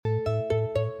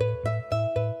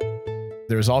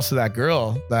there was also that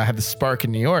girl that had the spark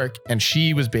in New York, and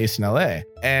she was based in LA.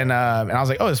 And I was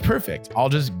like, oh, it's perfect. I'll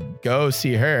just go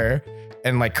see her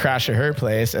and like crash at her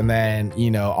place. And then,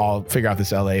 I'll figure out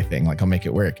this LA thing. Like I'll make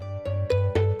it work.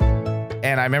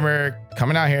 And I remember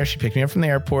coming out here. She picked me up from the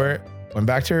airport, went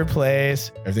back to her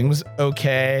place. Everything was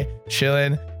okay,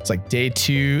 chilling. It's like day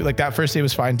 2, like that first day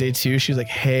was fine. Day 2, she was like,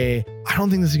 hey, I don't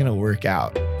think this is going to work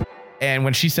out. And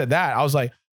when she said that, I was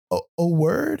like, oh, a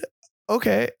word?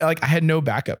 Okay. Like I had no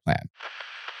backup plan.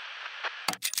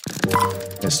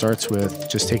 It starts with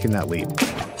just taking that leap.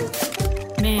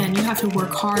 Man, you have to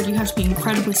work hard. You have to be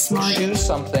incredibly smart. Choose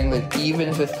something that even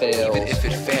if it fails,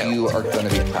 you are going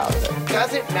to be proud of it.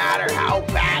 Doesn't matter how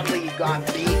badly you got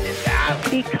beaten in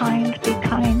battle. Be kind, be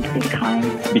kind, be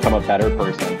kind. Become a better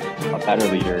person, a better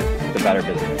leader, a better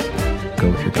business.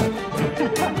 Go with your gut.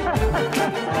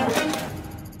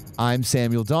 I'm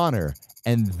Samuel Donner,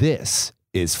 and this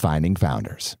is Finding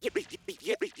Founders.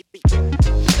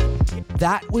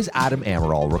 That was Adam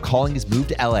Amaral recalling his move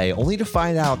to LA only to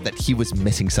find out that he was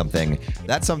missing something.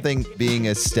 That something being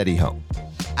a steady home.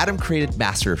 Adam created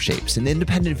Master of Shapes, an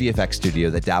independent VFX studio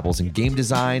that dabbles in game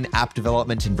design, app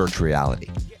development, and virtual reality.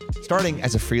 Starting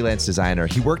as a freelance designer,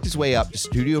 he worked his way up to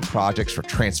studio projects for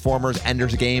Transformers,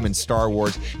 Ender's Game, and Star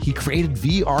Wars. He created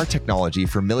VR technology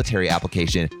for military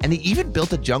application, and he even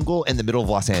built a jungle in the middle of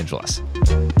Los Angeles.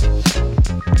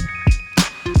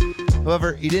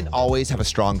 However, he didn't always have a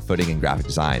strong footing in graphic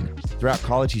design. Throughout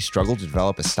college, he struggled to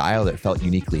develop a style that felt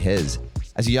uniquely his.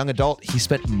 As a young adult, he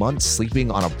spent months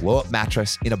sleeping on a blow-up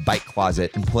mattress in a bike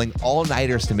closet and pulling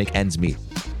all-nighters to make ends meet.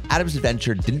 Adam's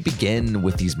adventure didn't begin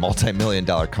with these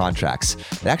multi-million-dollar contracts.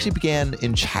 It actually began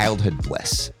in childhood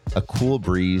bliss, a cool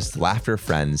breeze, the laughter of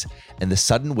friends, and the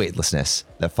sudden weightlessness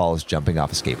that follows jumping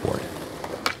off a skateboard.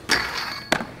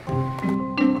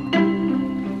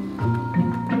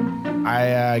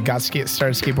 I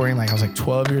started skateboarding like I was like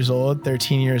 12 years old,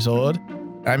 13 years old.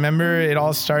 I remember it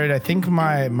all started, I think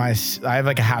I have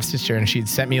like a half sister and she'd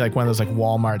sent me like one of those like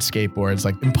Walmart skateboards,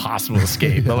 like impossible to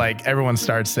skate, but like everyone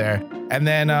starts there. And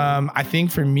then I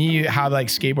think for me, how like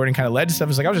skateboarding kind of led to stuff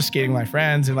is like I was just skating with my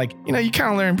friends and like, you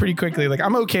kind of learn pretty quickly. Like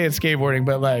I'm okay at skateboarding,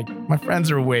 but like my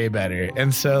friends are way better.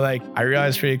 And so like I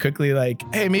realized pretty quickly like,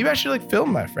 hey, maybe I should like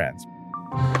film my friends.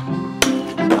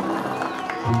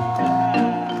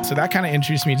 So that kind of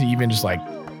introduced me to even just like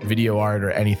video art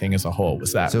or anything as a whole.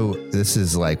 Was that? So this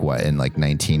is like what, in like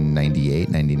 1998,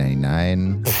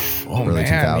 1999? Oh early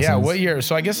man, 2000s? Yeah. What year?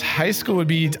 So I guess high school would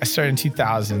be, I started in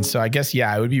 2000. So I guess,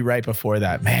 yeah, it would be right before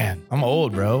that. Man, I'm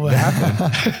old, bro. What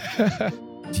happened?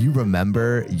 Do you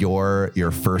remember your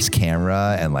first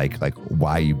camera and like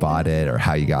why you bought it or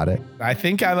how you got it? I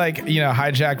think I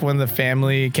hijacked one of the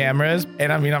family cameras.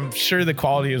 And I mean, I'm sure the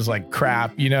quality was like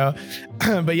crap,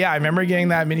 but yeah, I remember getting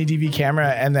that mini DV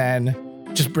camera and then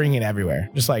just bringing it everywhere,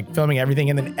 just like filming everything.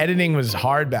 And then editing was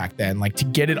hard back then. Like to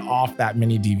get it off that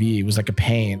mini DV was like a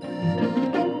pain.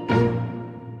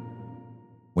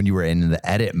 When you were in the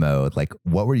edit mode, like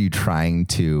what were you trying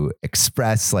to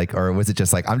express? Like, or was it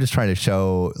just like, I'm just trying to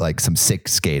show like some sick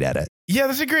skate edit? Yeah,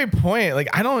 that's a great point. Like,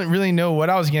 I don't really know what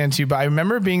I was getting into, but I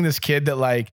remember being this kid that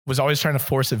like was always trying to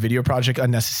force a video project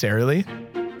unnecessarily.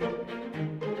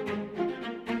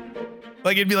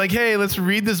 Like it'd be like, hey, let's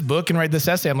read this book and write this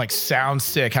essay. I'm like, sounds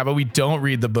sick. How about we don't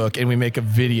read the book and we make a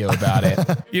video about it?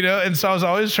 And so I was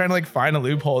always trying to like find a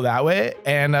loophole that way.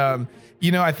 And,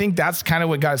 I think that's kind of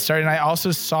what got started. And I also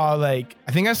saw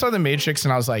I saw The Matrix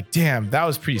and I was like, damn, that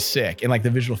was pretty sick. And like the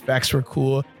visual effects were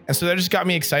cool. And so that just got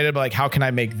me excited about like, how can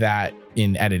I make that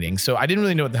in editing? So I didn't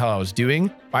really know what the hell I was doing,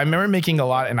 but I remember making a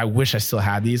lot, and I wish I still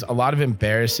had these, a lot of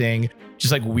embarrassing,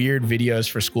 just like weird videos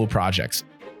for school projects.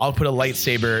 I'll put a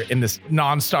lightsaber in this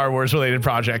non-Star Wars related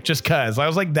project just cause I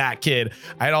was like that kid.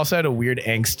 I had also had a weird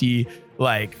angsty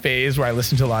like phase where I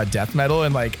listened to a lot of death metal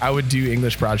and like I would do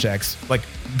English projects, like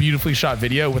beautifully shot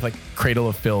video with like Cradle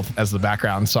of Filth as the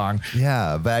background song.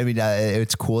 Yeah. But I mean,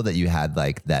 it's cool that you had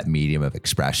like that medium of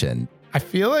expression. I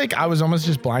feel like I was almost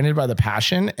just blinded by the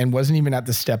passion and wasn't even at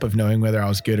the step of knowing whether I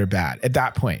was good or bad at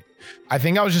that point. I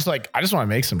think I was just like, I just want to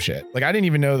make some shit. Like, I didn't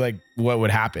even know like what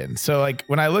would happen. So like,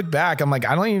 when I look back, I'm like,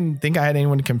 I don't even think I had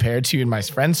anyone to compare to in my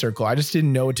friend circle. I just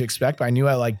didn't know what to expect, but I knew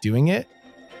I liked doing it.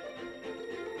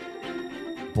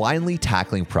 Blindly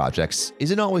tackling projects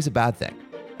isn't always a bad thing.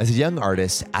 As a young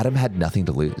artist, Adam had nothing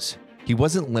to lose. He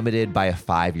wasn't limited by a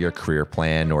 5-year career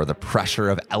plan or the pressure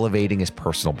of elevating his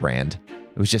personal brand.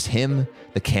 It was just him,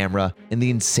 the camera, and the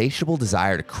insatiable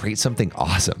desire to create something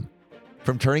awesome.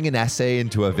 From turning an essay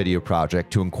into a video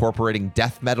project to incorporating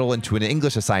death metal into an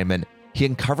English assignment, he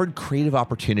uncovered creative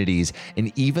opportunities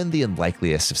in even the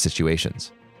unlikeliest of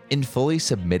situations. In fully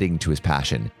submitting to his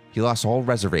passion, he lost all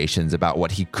reservations about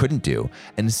what he couldn't do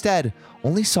and instead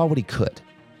only saw what he could.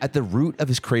 At the root of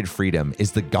his creative freedom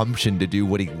is the gumption to do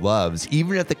what he loves,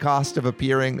 even at the cost of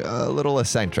appearing a little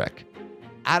eccentric.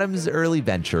 Adam's early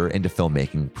venture into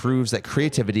filmmaking proves that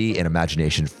creativity and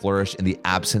imagination flourish in the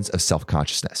absence of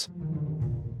self-consciousness.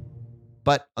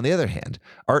 But on the other hand,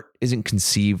 art isn't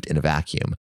conceived in a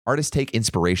vacuum. Artists take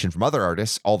inspiration from other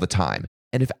artists all the time.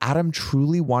 And if Adam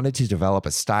truly wanted to develop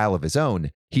a style of his own,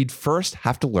 he'd first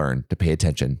have to learn to pay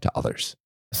attention to others.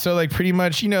 So like pretty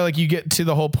much, like you get to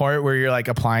the whole part where you're like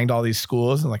applying to all these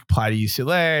schools and like apply to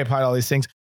UCLA, apply to all these things,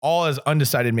 all as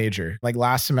undecided major. Like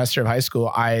last semester of high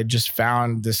school, I had just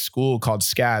found this school called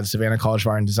SCAD, Savannah College of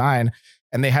Art and Design.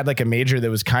 And they had like a major that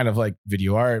was kind of like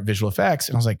video art, visual effects.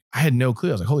 And I was like, I had no clue.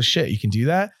 I was like, holy shit, you can do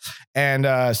that.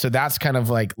 And so that's kind of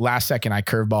like last second I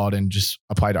curveballed and just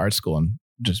applied to art school and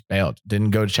just bailed.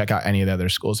 Didn't go to check out any of the other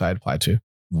schools I had applied to.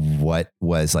 What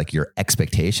was like your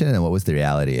expectation and what was the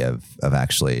reality of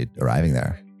actually arriving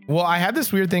there? Well, I had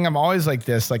this weird thing. I'm always like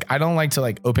this. Like, I don't like to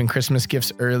like open Christmas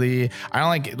gifts early. I don't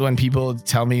like when people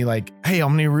tell me like, hey,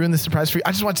 I'm going to ruin the surprise for you.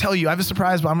 I just want to tell you I have a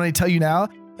surprise, but I'm going to tell you now.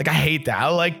 Like, I hate that. I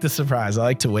like the surprise. I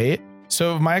like to wait.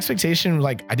 So my expectation,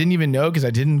 like, I didn't even know because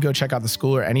I didn't go check out the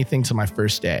school or anything till my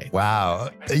first day. Wow.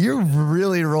 You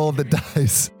really rolled the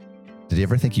dice. Did you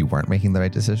ever think you weren't making the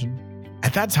right decision?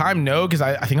 At that time, no, because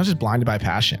I think I was just blinded by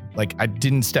passion. Like, I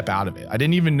didn't step out of it. I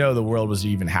didn't even know the world was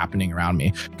even happening around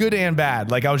me, good and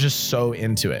bad. Like, I was just so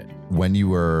into it. When you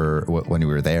were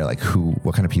there, like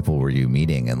what kind of people were you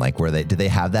meeting? And like, did they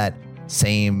have that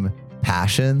same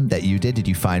passion that you did? Did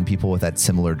you find people with that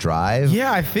similar drive?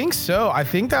 Yeah, I think so. I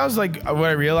think that was like what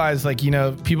I realized, like,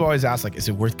 people always ask, like, is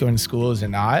it worth going to school? Is it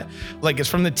not? Like, it's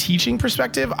from the teaching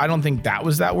perspective. I don't think that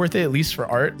was that worth it, at least for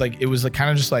art. Like, it was like kind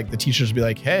of just like the teachers would be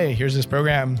like, hey, here's this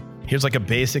program. Here's like a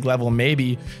basic level,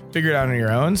 maybe figure it out on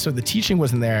your own. So the teaching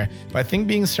wasn't there. But I think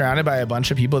being surrounded by a bunch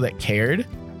of people that cared,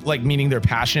 like meaning they're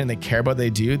passionate and they care about what they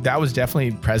do, that was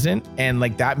definitely present. And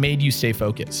like that made you stay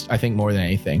focused, I think, more than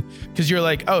anything. Because you're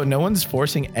like, oh, no one's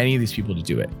forcing any of these people to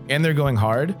do it. And they're going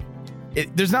hard.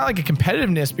 There's not like a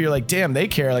competitiveness, but you're like, damn, they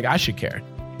care. Like I should care.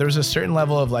 There was a certain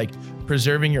level of like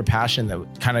preserving your passion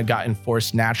that kind of got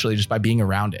enforced naturally just by being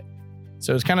around it.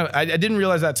 So it's kind of, I didn't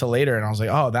realize that till later. And I was like,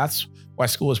 oh, that's why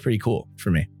school was pretty cool for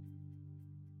me.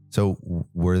 So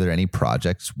were there any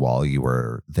projects while you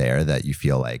were there that you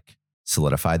feel like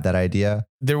solidified that idea?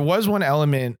 There was one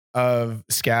element of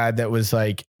SCAD that was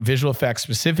like visual effects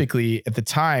specifically at the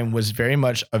time was very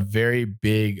much a very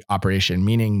big operation,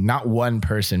 meaning not one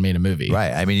person made a movie.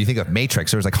 Right. I mean, you think of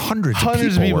Matrix, there was like hundreds of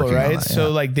people right? That,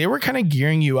 so like they were kind of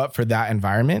gearing you up for that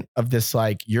environment of this,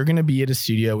 like, you're going to be at a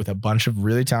studio with a bunch of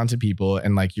really talented people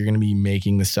and like you're going to be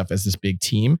making this stuff as this big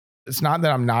team. It's not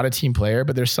that I'm not a team player,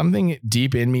 but there's something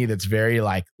deep in me that's very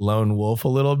like lone wolf a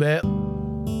little bit.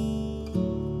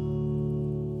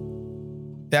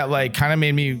 That like kind of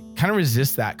made me kind of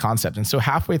resist that concept. And so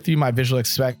halfway through my visual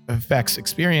effects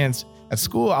experience at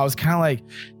school, I was kind of like,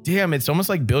 damn, it's almost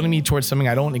like building me towards something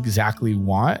I don't exactly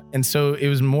want. And so it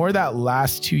was more that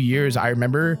last 2 years, I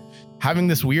remember having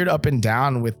this weird up and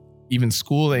down with even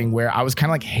schooling where I was kind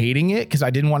of like hating it because I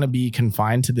didn't want to be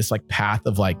confined to this like path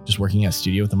of like just working at a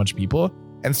studio with a bunch of people.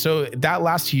 And so that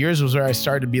last 2 years was where I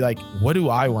started to be like, what do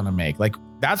I want to make? Like,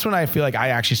 that's when I feel like I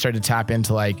actually started to tap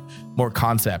into like more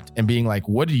concept and being like,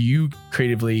 what do you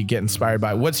creatively get inspired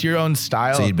by? What's your own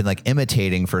style? So you'd been like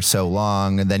imitating for so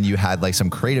long and then you had like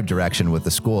some creative direction with the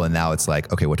school and now it's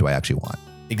like, okay, what do I actually want?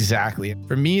 Exactly.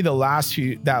 For me, that last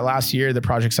year, the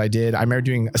projects I did, I remember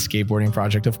doing a skateboarding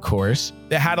project, of course,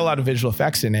 that had a lot of visual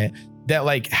effects in it that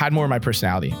like had more of my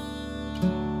personality.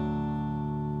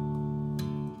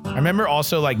 I remember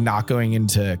also like not going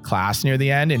into class near the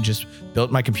end and just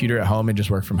built my computer at home and just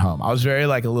worked from home. I was very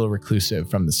like a little reclusive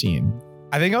from the scene.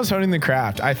 I think I was honing the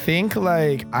craft. I think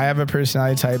like I have a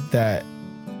personality type that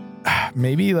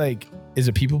maybe like is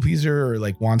a people pleaser or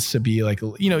like wants to be like,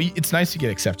 it's nice to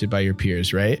get accepted by your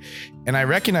peers, right? And I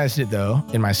recognized it though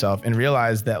in myself and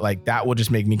realized that like that will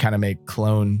just make me kind of make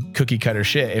clone cookie cutter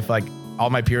shit. If like all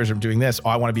my peers are doing this,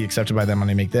 I want to be accepted by them when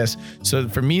I make this. So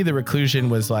for me, the reclusion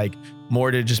was like more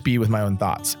to just be with my own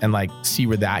thoughts and like see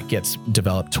where that gets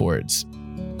developed towards.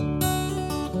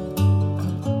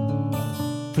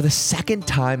 For the second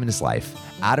time in his life,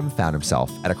 Adam found himself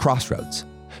at a crossroads.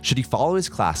 Should he follow his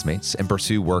classmates and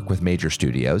pursue work with major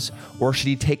studios, or should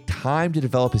he take time to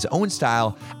develop his own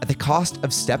style at the cost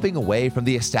of stepping away from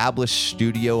the established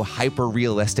studio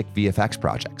hyper-realistic VFX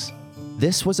projects?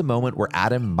 This was a moment where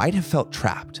Adam might have felt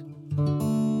trapped.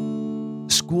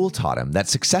 School taught him that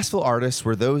successful artists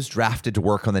were those drafted to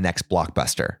work on the next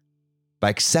blockbuster. By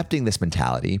accepting this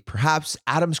mentality, perhaps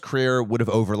Adam's career would have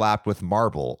overlapped with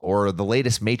Marvel or the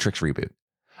latest Matrix reboot.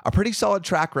 A pretty solid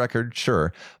track record,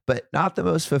 sure, but not the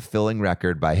most fulfilling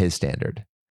record by his standard.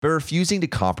 By refusing to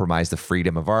compromise the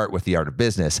freedom of art with the art of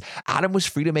business, Adam was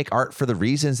free to make art for the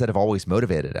reasons that have always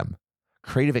motivated him: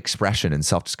 creative expression and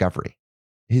self-discovery.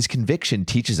 His conviction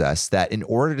teaches us that in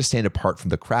order to stand apart from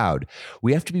the crowd,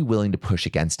 we have to be willing to push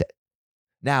against it.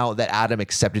 Now that Adam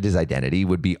accepted his identity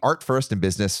would be art first and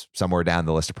business somewhere down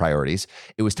the list of priorities,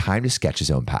 it was time to sketch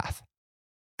his own path.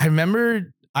 I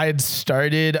remember I had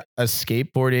started a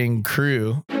skateboarding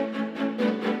crew,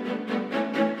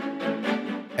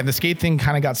 and the skate thing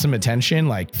kind of got some attention.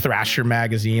 Like Thrasher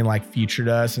magazine like featured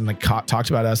us and like talked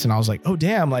about us, and I was like, oh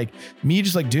damn, like me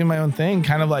just like doing my own thing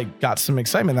kind of like got some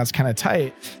excitement. That's kind of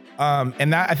tight.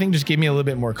 And that I think just gave me a little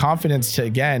bit more confidence to,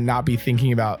 again, not be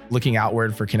thinking about looking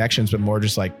outward for connections, but more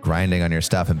just like grinding on your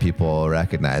stuff and people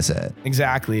recognize it.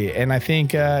 Exactly. And I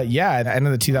think, at the end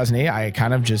of the 2008, I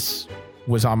kind of just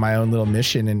was on my own little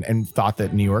mission and thought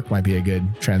that New York might be a good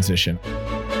transition.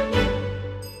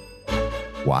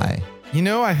 Why? You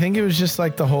know, I think it was just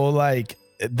like the whole, like,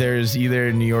 there's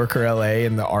either New York or LA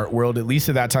in the art world, at least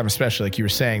at that time, especially like you were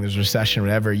saying, there's a recession,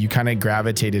 whatever, you kind of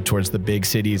gravitated towards the big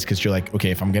cities because you're like,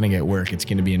 okay, if I'm going to get work, it's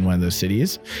going to be in one of those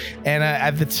cities. And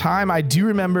at the time, I do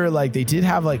remember like they did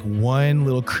have like one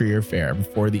little career fair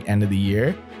before the end of the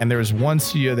year. And there was one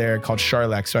studio there called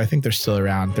Charlex. So I think they're still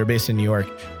around. They're based in New York.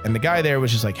 And the guy there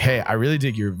was just like, hey, I really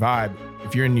dig your vibe.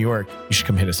 If you're in New York, you should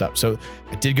come hit us up. So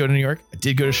I did go to New York. I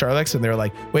did go to Charlex, and they were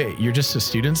like, wait, you're just a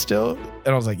student still? And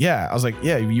I was like, yeah. I was like,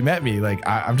 yeah, you met me. Like,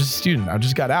 I'm just a student. I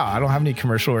just got out. I don't have any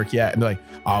commercial work yet. And they're like,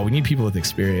 oh, we need people with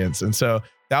experience. And so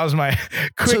that was my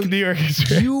quick New York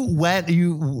experience.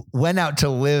 You went out to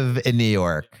live in New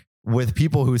York with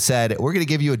people who said, we're going to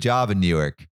give you a job in New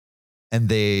York. And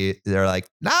they're like,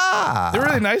 nah. They're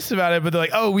really nice about it, but they're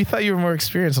like, oh, we thought you were more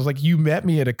experienced. I was like, you met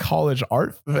me at a college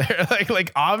art fair.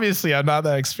 like obviously I'm not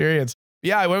that experienced.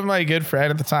 Yeah, I went with my good friend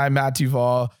at the time, Matt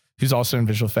Duval, who's also in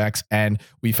visual effects. And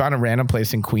we found a random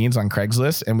place in Queens on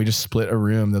Craigslist, and we just split a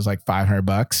room that was like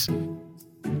 $500.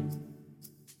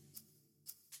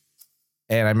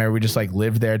 And I remember we just like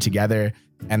lived there together.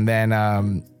 And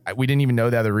then we didn't even know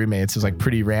the other roommates. It was like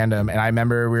pretty random. And I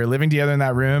remember we were living together in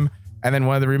that room. And then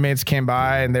one of the roommates came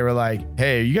by and they were like,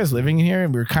 hey, are you guys living in here?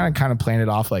 And we were kind of playing it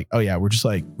off like, oh yeah, we're just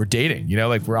like, we're dating, you know,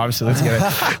 like we're obviously living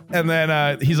together. And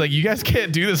then he's like, you guys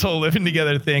can't do this whole living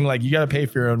together thing. Like you got to pay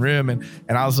for your own room. And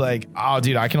I was like, oh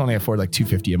dude, I can only afford like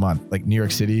 $250 a month. Like New York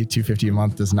City, $250 a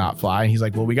month does not fly. And he's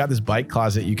like, well, we got this bike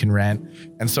closet you can rent.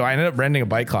 And so I ended up renting a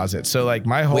bike closet. So like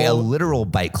my whole a literal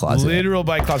bike closet. Literal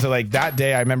bike closet. Like that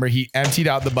day, I remember he emptied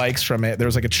out the bikes from it. There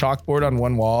was like a chalkboard on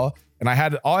one wall. And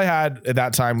all I had at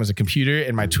that time was a computer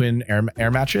and my twin air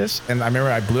mattress. And I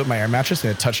remember I blew up my air mattress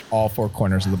and it touched all four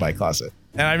corners of the bike closet.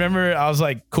 And I remember I was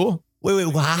like, cool.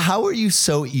 Wait, how are you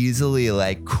so easily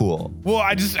like cool? Well,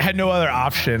 I just had no other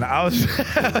option. I was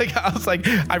like,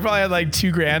 I probably had like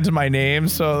 $2,000 to my name.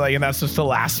 So like, and that's just to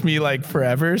last me like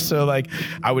forever. So like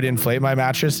I would inflate my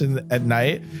mattress at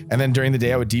night. And then during the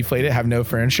day I would deflate it, have no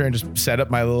furniture, and just set up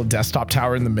my little desktop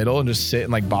tower in the middle and just sit in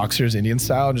like boxers, Indian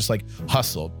style, and just like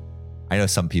hustle. I know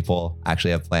some people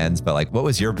actually have plans, but like, what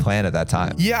was your plan at that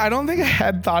time? Yeah, I don't think I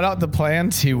had thought out the plan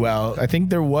too well. I think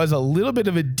there was a little bit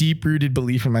of a deep-rooted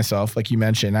belief in myself, like you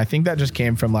mentioned. I think that just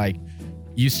came from like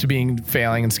used to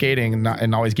failing and skating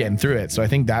and always getting through it. So I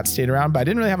think that stayed around, but I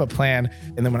didn't really have a plan.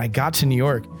 And then when I got to New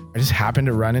York, I just happened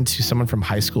to run into someone from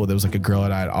high school. There was like a girl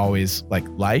that I'd always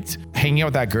liked. Hanging out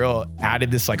with that girl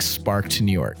added this like spark to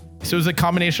New York. So it was a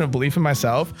combination of belief in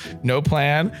myself, no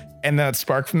plan, and that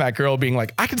spark from that girl being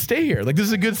like, I can stay here. Like, this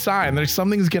is a good sign. There's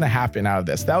something's going to happen out of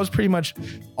this. That was pretty much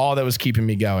all that was keeping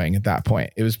me going at that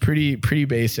point. It was pretty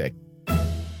basic.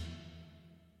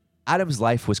 Adam's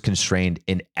life was constrained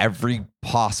in every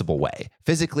possible way,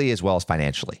 physically as well as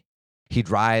financially. He'd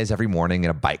rise every morning in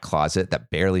a bike closet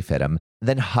that barely fit him,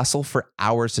 then hustle for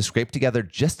hours to scrape together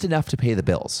just enough to pay the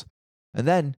bills. And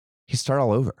then he'd start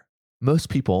all over. Most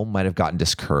people might have gotten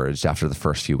discouraged after the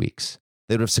first few weeks.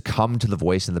 They would have succumbed to the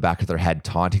voice in the back of their head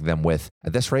taunting them with,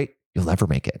 at this rate, you'll never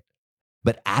make it.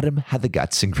 But Adam had the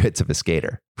guts and grits of a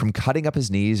skater. From cutting up his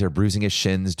knees or bruising his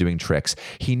shins doing tricks,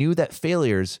 he knew that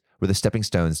failures were the stepping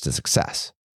stones to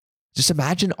success. Just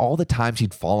imagine all the times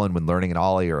he'd fallen when learning an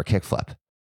ollie or a kickflip.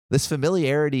 This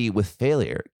familiarity with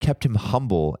failure kept him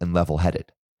humble and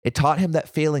level-headed. It taught him that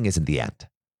failing isn't the end.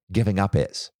 Giving up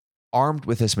is. Armed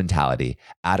with this mentality,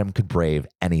 Adam could brave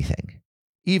anything,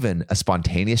 even a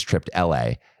spontaneous trip to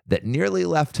LA that nearly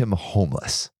left him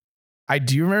homeless. I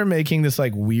do remember making this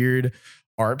like weird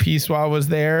art piece while I was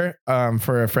there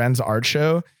for a friend's art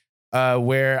show.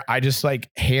 where I just like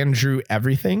hand drew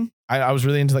everything. I was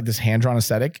really into like this hand drawn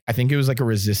aesthetic. I think it was like a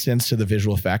resistance to the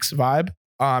visual effects vibe.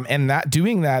 And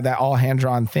that all hand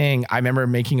drawn thing, I remember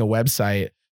making a website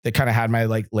that kind of had my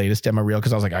like latest demo reel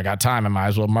because I was like, I got time, I might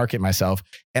as well market myself.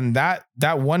 And that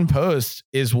one post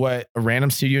is what a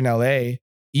random studio in LA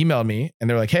emailed me, and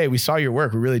they're like, hey, we saw your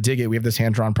work, we really dig it, we have this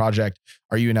hand drawn project,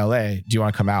 are you in LA, do you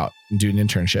want to come out and do an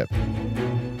internship?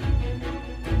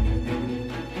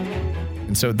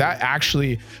 And so that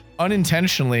actually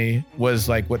unintentionally was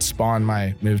like what spawned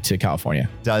my move to California.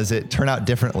 Does it turn out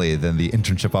differently than the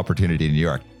internship opportunity in New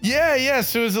York? Yeah.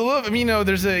 So it was a little, I mean,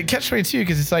 there's a catch-22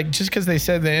 because it's like, just because they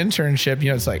said the internship,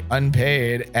 it's like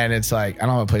unpaid and it's like, I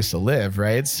don't have a place to live,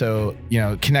 right? So,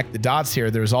 connect the dots here.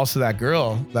 There was also that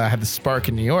girl that had the spark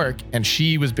in New York and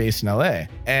she was based in LA.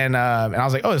 And I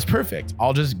was like, oh, it's perfect.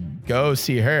 I'll just go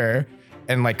see her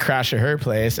and like crash at her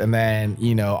place. And then,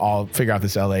 I'll figure out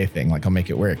this LA thing. Like I'll make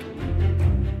it work.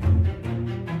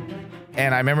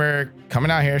 And I remember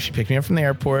coming out here, she picked me up from the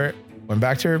airport, went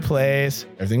back to her place.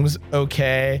 Everything was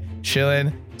okay,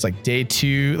 chilling. It's like day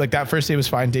 2, like that first day was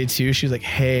fine. Day 2, she was like,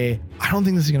 hey, I don't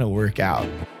think this is going to work out.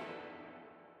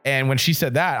 And when she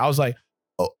said that, I was like,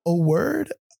 oh,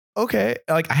 word? Okay.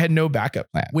 Like I had no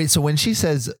backup plan. Wait, so when she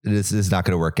says this is not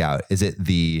going to work out, is it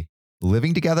the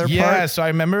living together part? Yeah. So I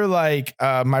remember like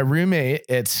my roommate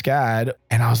at SCAD,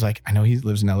 and I was like, I know he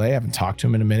lives in LA. I haven't talked to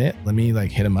him in a minute. Let me like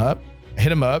hit him up. I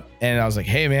hit him up and I was like,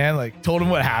 hey man, like told him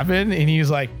what happened. And he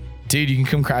was like, dude, you can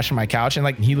come crash on my couch. And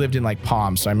like, he lived in like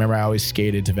Palm. So I remember I always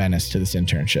skated to Venice to this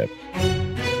internship.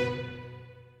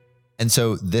 And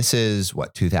so this is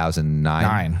what,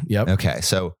 2009? Yep. Okay.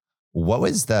 So what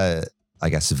was the, I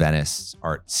guess, Venice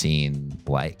art scene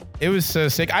like? It was so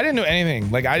sick. I didn't know anything.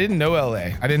 Like I didn't know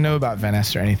LA. I didn't know about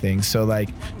Venice or anything. So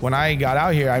like when I got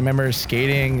out here, I remember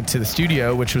skating to the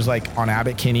studio, which was like on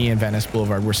Abbot Kinney and Venice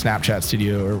Boulevard, where Snapchat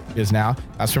studio is now.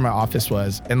 That's where my office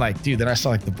was. And like, dude, then I saw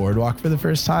like the boardwalk for the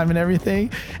first time and everything.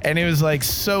 And it was like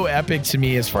so epic to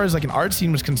me as far as like an art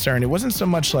scene was concerned. It wasn't so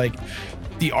much like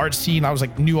the art scene. I was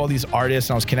like, knew all these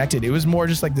artists and I was connected. It was more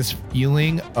just like this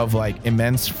feeling of like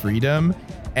immense freedom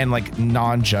and like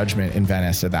non-judgment in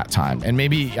Venice at that time. And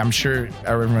maybe, I'm sure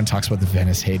everyone talks about the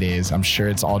Venice heydays. I'm sure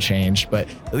it's all changed, but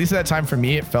at least at that time for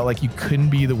me, it felt like you couldn't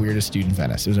be the weirdest dude in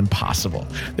Venice. It was impossible.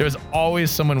 There was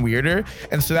always someone weirder.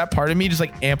 And so that part of me just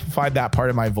like amplified that part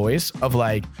of my voice of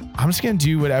like, I'm just gonna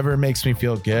do whatever makes me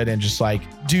feel good and just like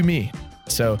do me.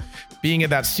 So being at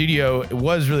that studio, it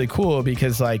was really cool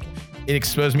because like, it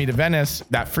exposed me to Venice,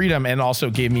 that freedom, and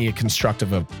also gave me a construct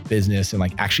of a business and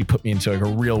like actually put me into like a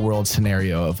real world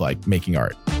scenario of like making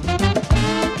art.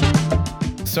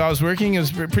 So I was working, it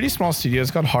was a pretty small studio. It's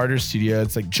called Harder Studio.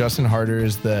 It's like Justin Harder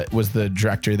was the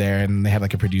director there, and they had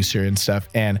like a producer and stuff.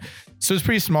 And so it was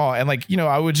pretty small. And like,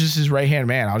 I was just his right-hand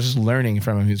man. I was just learning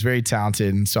from him. He was very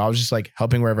talented. And so I was just like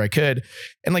helping wherever I could.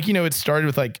 And like, it started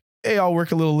with like, hey, I'll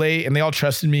work a little late. And they all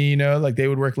trusted me, like they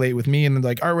would work late with me. And then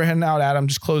like, all right, we're heading out, Adam,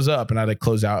 just close up. And I'd like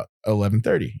close out at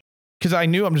 11:30. Because I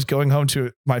knew I'm just going home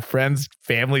to my friend's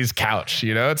family's couch,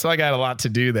 It's like I had a lot to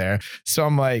do there. So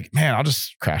I'm like, man, I'll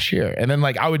just crash here. And then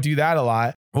like I would do that a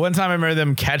lot. One time I remember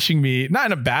them catching me, not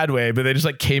in a bad way, but they just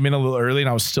like came in a little early and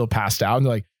I was still passed out. And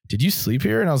they're like, did you sleep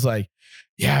here? And I was like,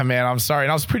 yeah, man, I'm sorry.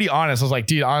 And I was pretty honest. I was like,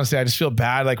 dude, honestly, I just feel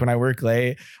bad. Like when I work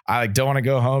late, I like don't want to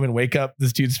go home and wake up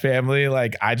this dude's family.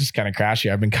 Like I just kind of crash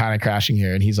here. I've been kind of crashing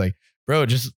here. And he's like, bro,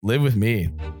 just live with me.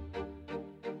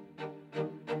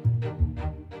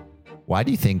 Why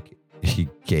do you think he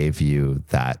gave you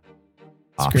that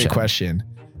option? Great question.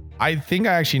 I think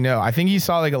I actually know. I think he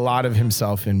saw like a lot of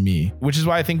himself in me, which is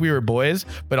why I think we were boys,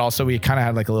 but also we kind of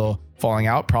had like a little falling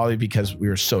out, probably because we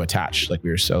were so attached. Like we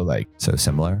were so like... So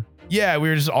similar? Yeah, we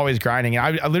were just always grinding.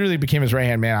 And I literally became his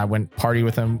right-hand man. I went party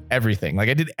with him, everything. Like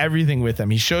I did everything with him.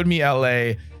 He showed me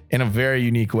LA in a very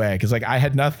unique way because like I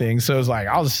had nothing. So it was like,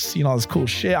 I was seeing all this cool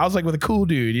shit. I was like with a cool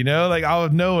dude, like out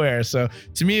of nowhere. So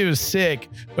to me, it was sick,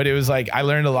 but it was like, I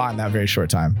learned a lot in that very short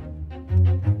time.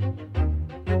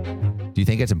 Do you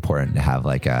think it's important to have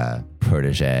like a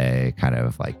protege kind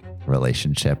of like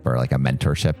relationship or like a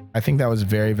mentorship? I think that was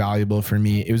very valuable for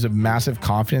me. It was a massive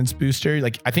confidence booster.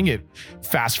 Like I think it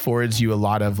fast forwards you a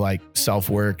lot of like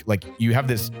self-work. Like you have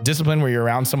this discipline where you're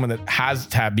around someone that has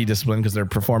to be disciplined because they're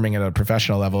performing at a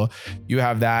professional level. You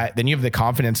have that. Then you have the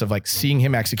confidence of like seeing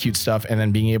him execute stuff and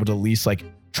then being able to at least like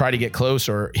try to get close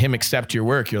or him accept your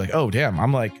work. You're like, oh damn,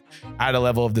 I'm like at a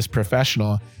level of this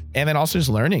professional. And then also just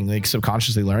learning, like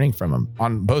subconsciously learning from him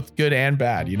on both good and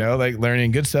bad, like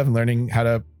learning good stuff and learning how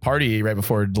to party right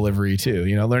before delivery too,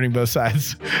 learning both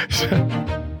sides.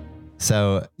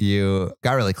 So you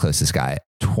got really close to this guy.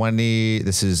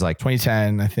 This is like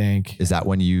 2010, I think. Is that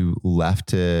when you left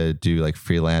to do like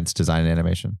freelance design and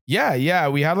animation? Yeah.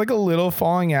 We had like a little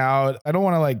falling out. I don't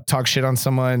want to like talk shit on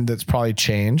someone that's probably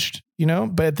changed,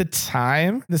 but at the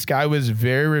time, this guy was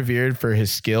very revered for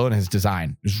his skill and his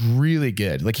design. It was really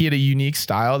good. Like he had a unique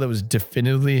style that was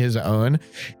definitively his own.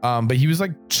 But he was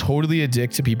like totally a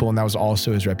dick to people, and that was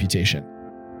also his reputation.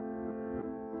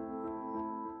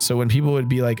 So when people would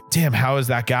be like, damn, how is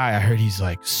that guy? I heard he's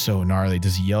like so gnarly.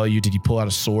 Does he yell at you? Did he pull out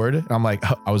a sword? And I'm like,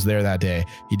 oh, I was there that day.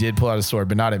 He did pull out a sword,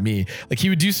 but not at me. Like he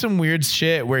would do some weird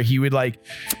shit where he would like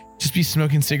just be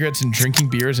smoking cigarettes and drinking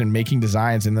beers and making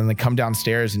designs, and then like come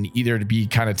downstairs and either to be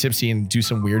kind of tipsy and do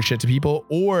some weird shit to people,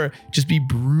 or just be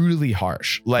brutally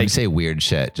harsh. Like, when you say weird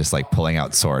shit, just like pulling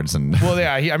out swords and. Well,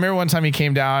 yeah, I remember one time he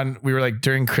came down. We were like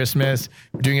during Christmas,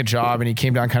 we're doing a job, and he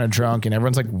came down kind of drunk, and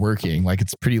everyone's like working. Like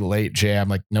it's pretty late jam.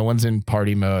 Like no one's in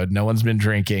party mode. No one's been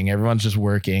drinking. Everyone's just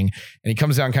working. And he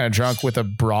comes down kind of drunk with a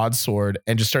broadsword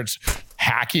and just starts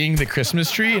hacking the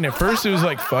Christmas tree. And at first it was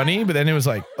like funny, but then it was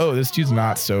like, oh, this dude's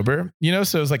not sober, so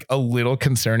it was like a little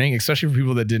concerning, especially for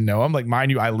people that didn't know him. Like, mind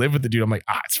you, I live with the dude. I'm like,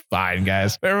 it's fine,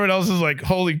 guys. Everyone else is like,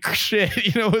 holy shit,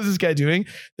 what's this guy doing?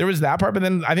 There was that part, but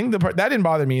then I think the part that didn't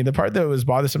bother me. The part that was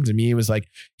bothersome to me was like,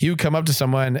 he would come up to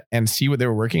someone and see what they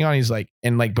were working on. He's like,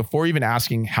 and like before even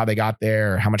asking how they got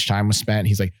there or how much time was spent,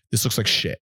 he's like, this looks like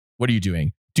shit. What are you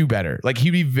doing? Do better. Like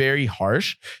he'd be very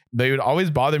harsh. They would always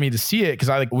bother me to see it because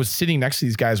I like was sitting next to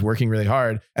these guys working really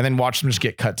hard and then watch them just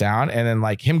get cut down, and then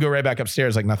like him go right back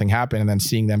upstairs like nothing happened, and then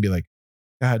seeing them be like,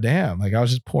 God damn, like I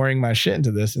was just pouring my shit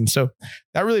into this. And so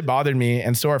that really bothered me.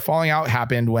 And so our falling out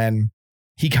happened when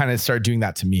he kind of started doing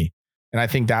that to me. And I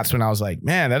think that's when I was like,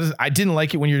 man, I didn't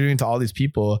like it when you're doing it to all these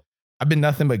people. I've been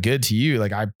nothing but good to you.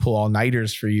 Like I pull all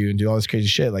nighters for you and do all this crazy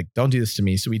shit. Like don't do this to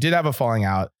me. So we did have a falling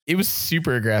out. It was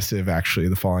super aggressive, actually,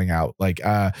 the falling out. Like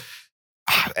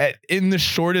in the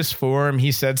shortest form,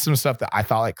 he said some stuff that I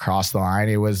thought like crossed the line.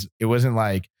 It wasn't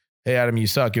like, hey, Adam, you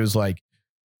suck. It was like,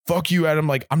 fuck you, Adam.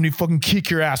 Like I'm going to fucking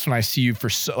kick your ass when I see you for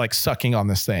like sucking on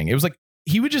this thing. It was like,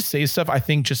 he would just say stuff, I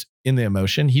think, just in the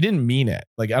emotion. He didn't mean it.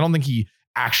 Like, I don't think he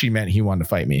actually meant he wanted to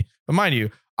fight me. But mind you,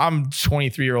 I'm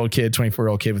 24-year-old kid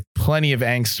with plenty of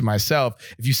angst to myself.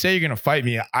 If you say you're going to fight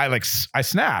me, I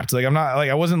snapped. Like,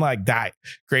 I wasn't like that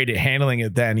great at handling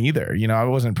it then either. I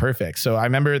wasn't perfect. So I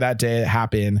remember that day it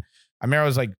happened. I remember I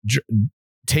was like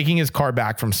taking his car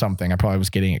back from something. I probably was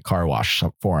getting a car wash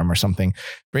for him or something,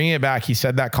 bringing it back. He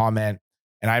said that comment.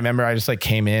 And I remember I just like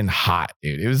came in hot,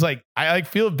 dude. It was like, I like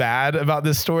feel bad about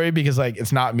this story because like,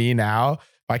 it's not me now.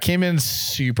 I came in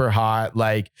super hot.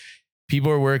 Like, people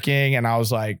were working and I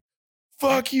was like,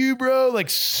 fuck you, bro. Like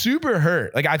super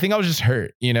hurt. Like, I think I was just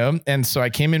hurt,? And so I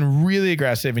came in really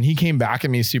aggressive and he came back at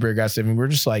me super aggressive. And we're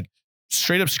just like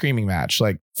straight up screaming match,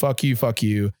 like, fuck you, fuck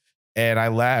you. And I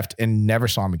left and never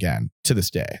saw him again to this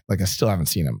day. Like I still haven't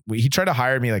seen him. He tried to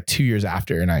hire me like 2 years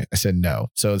after and I said no.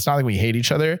 So it's not like we hate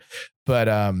each other, but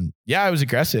yeah, I was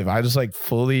aggressive. I just like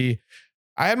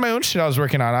I had my own shit I was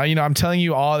working on. I'm telling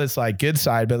you all this like good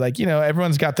side, but like,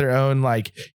 everyone's got their own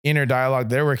like inner dialogue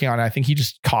they're working on. I think he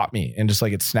just caught me and just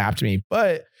like it snapped me.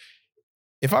 But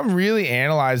if I'm really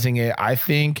analyzing it, I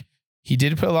think he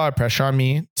did put a lot of pressure on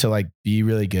me to like be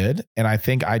really good. And I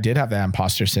think I did have that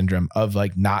imposter syndrome of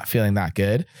like not feeling that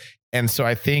good. And so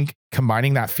I think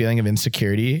combining that feeling of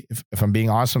insecurity, if I'm being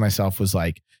honest with myself, was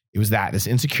like, it was this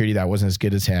insecurity that I wasn't as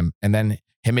good as him. And then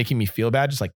him making me feel bad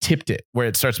just like tipped it where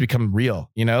it starts to become real,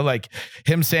 like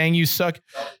him saying you suck,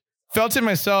 felt it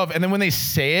myself. And then when they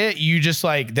say it, you just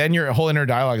like, then your whole inner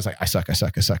dialogue is like, I suck.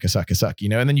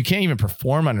 And then you can't even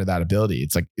perform under that ability.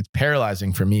 It's like, it's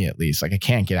paralyzing for me, at least. Like I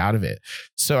can't get out of it.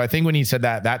 So I think when he said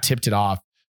that tipped it off.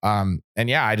 And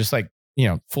yeah, I just like,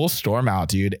 full storm out,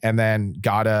 dude. And then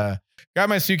got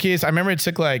my suitcase. I remember it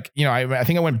took like, I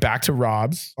think I went back to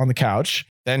Rob's on the couch,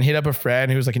 then hit up a friend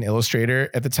who was like an illustrator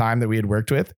at the time that we had worked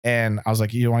with. And I was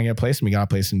like, you want to get a place? And we got a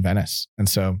place in Venice. And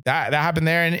so that happened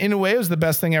there. And in a way, it was the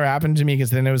best thing ever happened to me because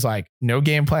then it was like no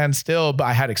game plan still, but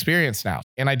I had experience now.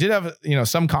 And I did have,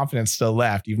 some confidence still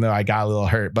left, even though I got a little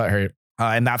hurt.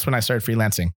 And that's when I started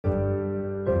freelancing.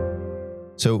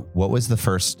 So what was the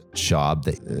first job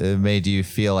that made you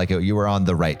feel like you were on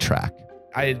the right track?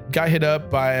 I got hit up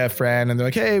by a friend and they're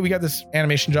like, hey, we got this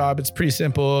animation job. It's pretty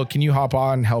simple. Can you hop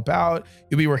on and help out?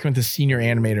 You'll be working with the senior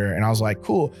animator. And I was like,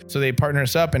 cool. So they partnered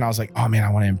us up and I was like, oh man,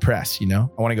 I want to impress, I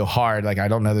want to go hard. Like, I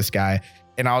don't know this guy.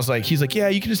 And I was like, he's like, yeah,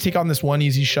 you can just take on this one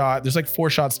easy shot. There's like 4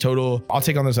 shots total. I'll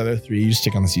take on those other 3. You just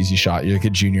take on this easy shot. You're like a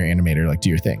junior animator, like do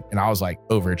your thing. And I was like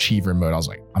overachiever mode. I was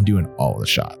like, I'm doing all the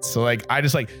shots. So like, I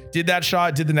just like did that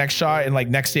shot, did the next shot. And like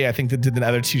next day, I think that did the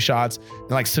other 2 shots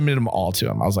and like submitted them all to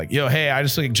him. I was like, yo, hey, I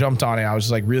just like jumped on it. I was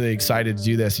just like really excited to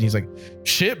do this. And he's like,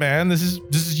 shit, man, this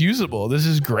is usable. This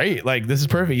is great. Like, this is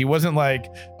perfect. He wasn't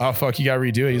like, oh fuck, you gotta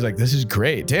redo it. He's like, this is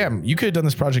great. Damn, you could have done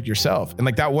this project yourself. And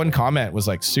like that one comment was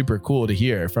like super cool to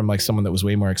hear from like someone that was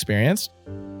way more experienced.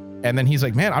 And then he's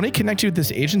like, man, I'm gonna connect you with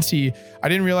this agency. I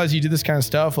didn't realize you did this kind of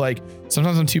stuff. Like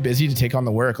sometimes I'm too busy to take on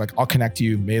the work. Like I'll connect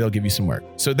you. Maybe they'll give you some work.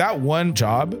 So that one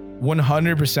job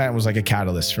 100% was like a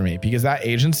catalyst for me, because that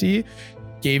agency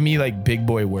gave me like big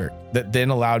boy work that then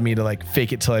allowed me to like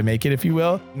fake it till I make it, if you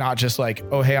will. Not just like,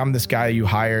 oh, hey, I'm this guy you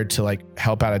hired to like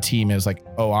help out a team. It was like,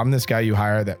 oh, I'm this guy you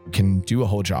hire that can do a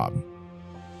whole job.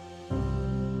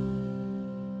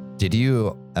 Did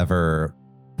you ever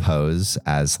pose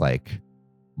as like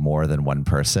more than one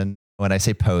person? When I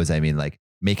say pose, I mean like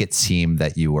make it seem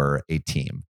that you were a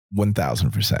team.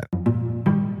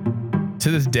 1000%.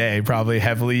 To this day, probably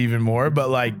heavily even more, but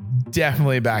like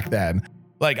definitely back then.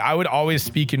 Like I would always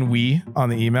speak in we on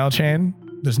the email chain.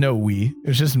 There's no we. It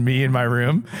was just me in my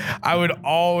room. I would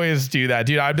always do that,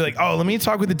 dude. I'd be like, oh, let me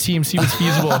talk with the team, see what's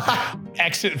feasible.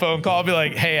 Exit phone call. I'll be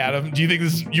like, hey, Adam, do you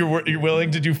think you're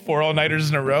willing to do 4 all-nighters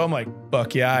in a row? I'm like,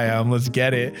 fuck yeah, I am. Let's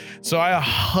get it. So I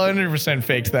 100%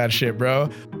 faked that shit,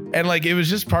 bro. And like, it was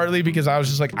just partly because I was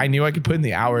just like, I knew I could put in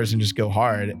the hours and just go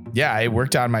hard. Yeah, it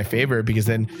worked out in my favor because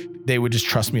then they would just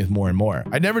trust me with more and more.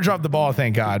 I never dropped the ball,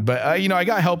 thank God. But, I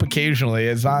got help occasionally.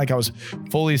 It's not like I was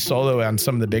fully solo on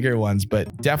some of the bigger ones,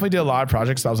 but definitely did a lot of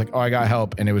projects that I was like, oh, I got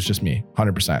help. And it was just me,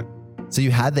 100%. So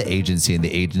you had the agency, and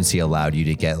the agency allowed you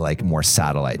to get like more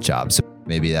satellite jobs. So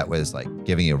maybe that was like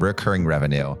giving you recurring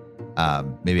revenue,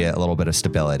 maybe a little bit of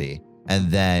stability. And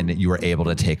then you were able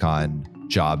to take on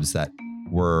jobs that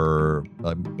were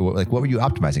like, what were you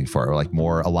optimizing for? Or like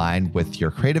more aligned with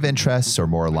your creative interests, or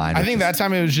more aligned? I think that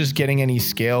time it was just getting any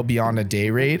scale beyond a day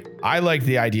rate. I like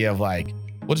the idea of like,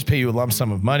 we'll just pay you a lump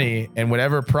sum of money, and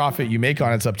whatever profit you make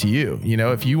on it's up to you.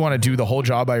 If you want to do the whole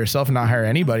job by yourself and not hire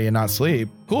anybody and not sleep,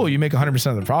 cool, you make 100%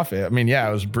 of the profit. I mean, yeah,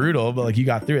 it was brutal, but like you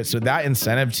got through it. So that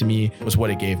incentive to me was what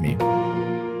it gave me.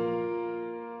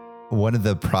 One of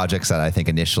the projects that I think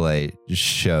initially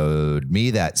showed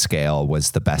me that scale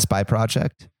was the Best Buy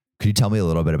project. Could you tell me a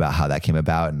little bit about how that came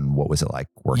about and what was it like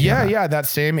working on that? Yeah. That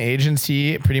same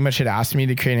agency pretty much had asked me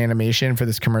to create an animation for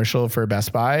this commercial for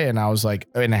Best Buy. And I was like,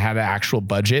 and I had an actual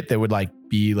budget that would like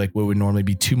be like what would normally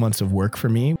be 2 months of work for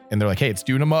me. And they're like, hey, it's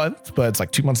due in a month, but it's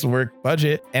like 2 months of work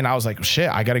budget. And I was like, shit,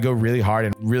 I got to go really hard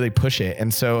and really push it.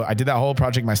 And so I did that whole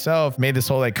project myself, made this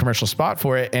whole like commercial spot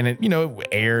for it. And it, it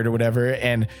aired or whatever.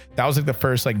 And that was like the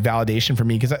first like validation for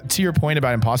me. Cause to your point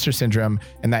about imposter syndrome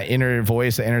and that inner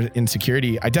voice, the inner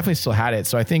insecurity, I definitely still had it.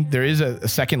 So I think there is a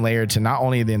second layer to not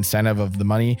only the incentive of the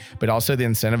money, but also the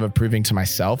incentive of proving to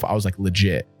myself I was like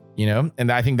legit.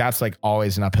 And I think that's like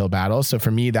always an uphill battle. So for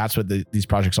me, that's what these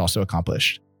projects also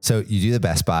accomplished. So you do the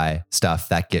Best Buy stuff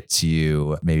that gets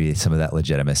you maybe some of that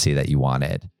legitimacy that you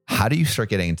wanted. How do you start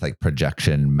getting into like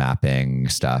projection mapping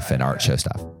stuff and art show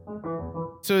stuff?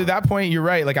 So at that point, you're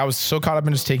right. Like I was so caught up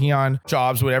in just taking on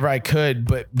jobs, whatever I could,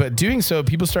 but doing so,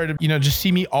 people started, just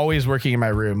see me always working in my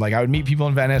room. Like I would meet people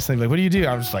in Venice and they'd be like, what do you do?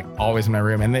 I was just like always in my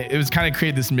room. And it was kind of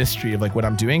created this mystery of like what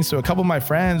I'm doing. So a couple of my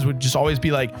friends would just always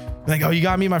be like, oh, you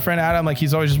got to meet my friend Adam. Like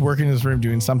he's always just working in his room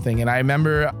doing something. And I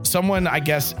remember someone, I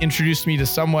guess, introduced me to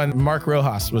someone, Mark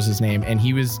Rojas was his name. And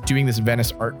he was doing this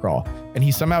Venice art crawl. And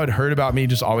he somehow had heard about me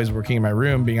just always working in my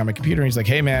room, being on my computer. And he's like,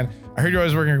 hey man, I heard you're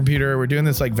always working on a computer. We're doing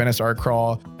this like Venice art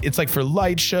crawl. It's like for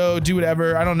light show, do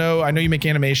whatever. I don't know. I know you make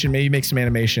animation, maybe make some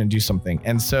animation and do something.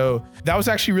 And so that was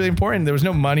actually really important. There was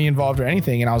no money involved or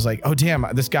anything. And I was like, oh damn,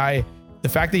 this guy, the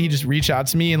fact that he just reached out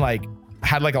to me and like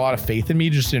had like a lot of faith in me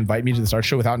just to invite me to this art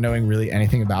show without knowing really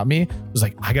anything about me was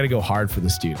like, I got to go hard for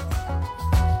this dude.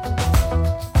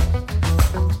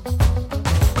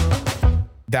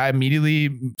 That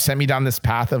immediately sent me down this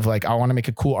path of like, I want to make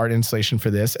a cool art installation for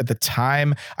this. At the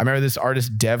time, I remember this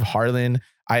artist, Dev Harlan.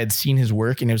 I had seen his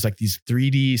work and it was like these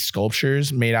 3D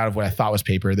sculptures made out of what I thought was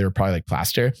paper. They were probably like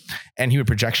plaster, and he would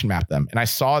projection map them. And I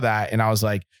saw that and I was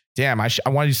like, damn, I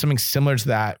want to do something similar to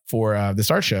that for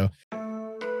this art show.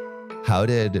 How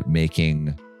did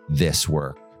making this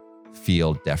work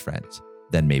feel different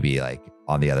than maybe like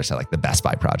on the other side, like the Best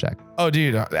Buy project? Oh,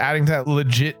 dude, adding that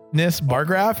legitness bar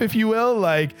graph, if you will,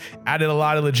 like added a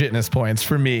lot of legitness points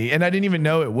for me. And I didn't even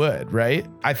know it would, right?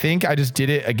 I think I just did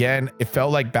it again. It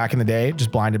felt like back in the day,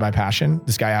 just blinded by passion.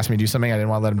 This guy asked me to do something. I didn't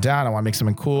want to let him down. I want to make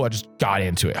something cool. I just got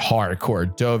into it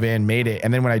hardcore, dove in, made it.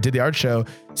 And then when I did the art show,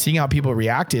 seeing how people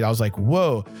reacted, I was like,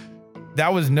 whoa.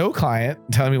 That was no client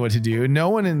telling me what to do. No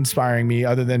one inspiring me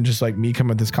other than just like me coming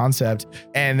with this concept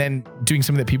and then doing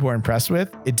something that people were impressed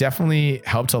with. It definitely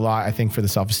helped a lot, I think, for the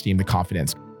self-esteem, the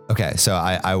confidence. Okay. So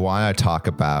I want to talk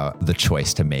about the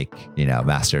choice to make,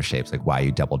 Master of Shapes, like why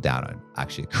you doubled down on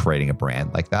actually creating a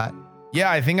brand like that. Yeah,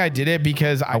 I think I did it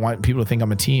because I want people to think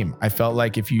I'm a team. I felt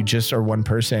like if you just are one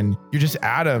person, you're just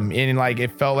Adam, and like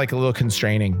it felt like a little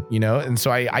constraining, And so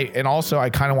I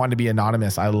kind of wanted to be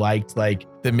anonymous. I liked like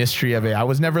the mystery of it. I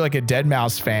was never like a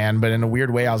Deadmau5 fan, but in a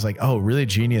weird way, I was like, oh, really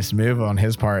genius move on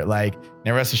his part. Like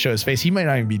never has to show his face. He might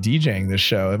not even be DJing this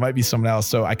show. It might be someone else.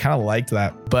 So I kind of liked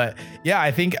that. But yeah,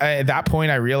 I think at that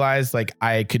point I realized like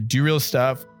I could do real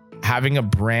stuff. Having a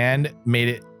brand made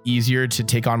it easier to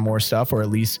take on more stuff, or at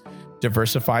least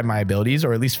diversify my abilities,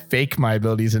 or at least fake my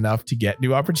abilities enough to get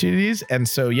new opportunities. And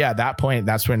so, yeah, at that point,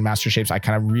 that's when Master Shapes, I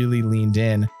kind of really leaned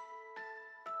in.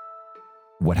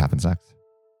 What happens next?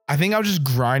 I think I was just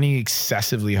grinding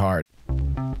excessively hard.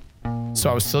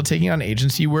 So I was still taking on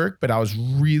agency work, but I was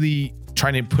really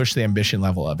trying to push the ambition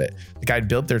level of it. Like I'd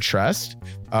built their trust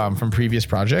from previous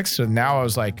projects. So now I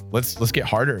was like, let's get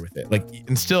harder with it. Like,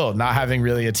 and still not having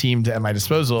really a team at my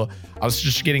disposal, I was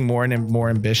just getting more and more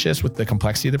ambitious with the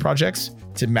complexity of the projects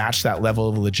to match that level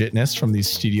of legitness from these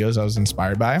studios I was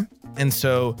inspired by. And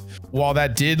so while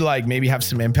that did like maybe have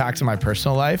some impact on my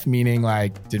personal life, meaning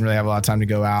like didn't really have a lot of time to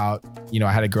go out,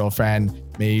 I had a girlfriend,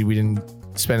 maybe we didn't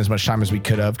spend as much time as we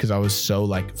could have because I was so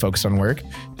like focused on work.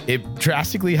 It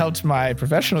drastically helped my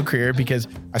professional career because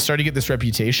I started to get this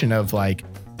reputation of like,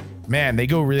 man, they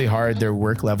go really hard, their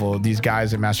work level. These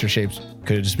guys at Master Shapes,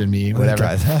 could have just been me,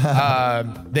 whatever.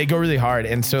 They go really hard.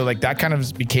 And so like that kind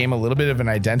of became a little bit of an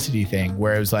identity thing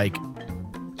where it was like,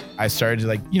 I started to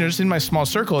like, just in my small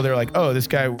circle, they're like, oh, these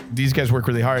guys work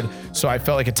really hard. So I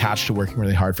felt like attached to working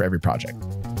really hard for every project.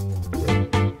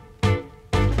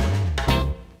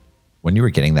 When you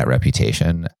were getting that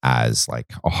reputation as like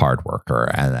a hard worker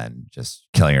and then just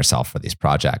killing yourself for these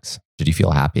projects, did you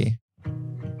feel happy?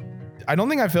 I don't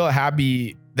think I feel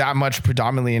happy that much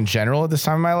predominantly in general at this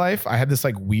time of my life. I had this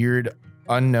like weird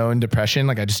unknown depression.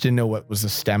 Like I just didn't know what was the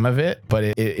stem of it, but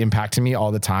it impacted me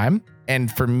all the time.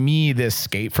 And for me, the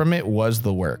escape from it was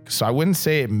the work. So I wouldn't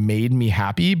say it made me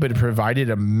happy, but it provided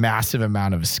a massive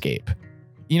amount of escape.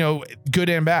 Good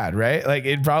and bad, right? Like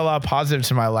it brought a lot of positives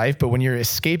to my life, but when you're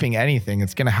escaping anything,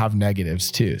 it's going to have negatives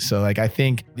too. So like, I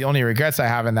think the only regrets I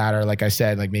have in that are, like I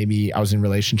said, like maybe I was in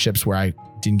relationships where I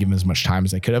didn't give them as much time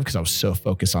as I could have because I was so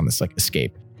focused on this like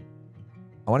escape.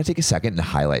 I want to take a second and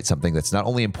highlight something that's not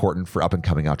only important for up and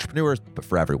coming entrepreneurs, but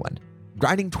for everyone.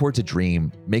 Grinding towards a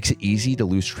dream makes it easy to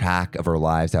lose track of our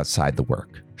lives outside the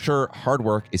work. Sure, hard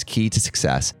work is key to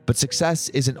success, but success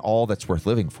isn't all that's worth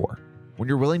living for. When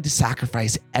you're willing to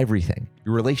sacrifice everything,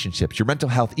 your relationships, your mental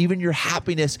health, even your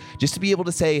happiness, just to be able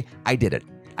to say, I did it,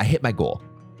 I hit my goal.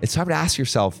 It's time to ask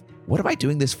yourself, what am I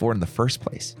doing this for in the first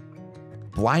place?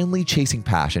 Blindly chasing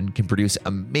passion can produce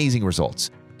amazing results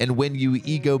and win you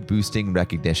ego-boosting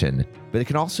recognition, but it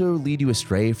can also lead you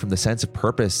astray from the sense of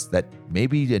purpose that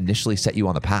maybe initially set you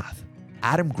on the path.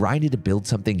 Adam grinded to build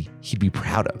something he'd be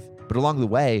proud of, but along the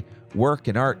way, work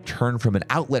and art turned from an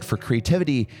outlet for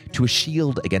creativity to a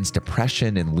shield against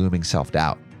depression and looming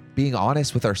self-doubt. Being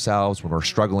honest with ourselves when we're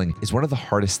struggling is one of the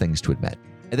hardest things to admit.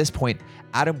 At this point,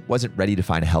 Adam wasn't ready to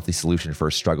find a healthy solution for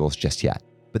his struggles just yet,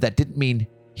 but that didn't mean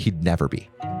he'd never be.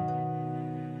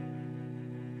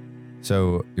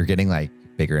 So you're getting like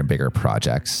bigger and bigger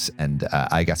projects. And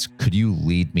I guess, could you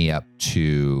lead me up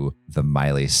to the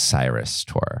Miley Cyrus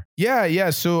tour?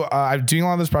 Yeah. So I'm doing a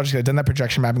lot of those projects. I've done that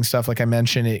projection mapping stuff. Like I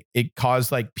mentioned, it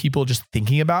caused like people just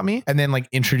thinking about me and then like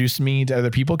introduced me to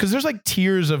other people. Cause there's like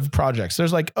tiers of projects.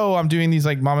 There's like, oh, I'm doing these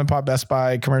like mom and pop Best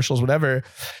Buy commercials, whatever.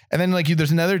 And then like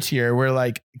there's another tier where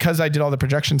like, cause I did all the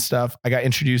projection stuff, I got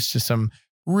introduced to some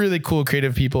really cool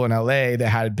creative people in LA that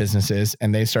had businesses,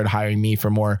 and they started hiring me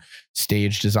for more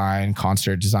stage design,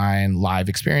 concert design, live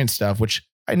experience stuff, which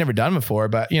I'd never done before.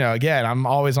 But, again, I'm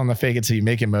always on the fake it till you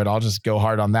make it mode. I'll just go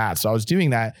hard on that. So I was doing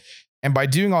that. And by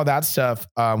doing all that stuff,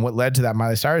 what led to that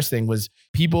Miley Cyrus thing was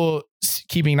people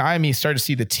keeping an eye on me started to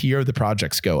see the tier of the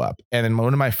projects go up. And then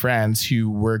one of my friends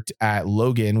who worked at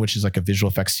Logan, which is like a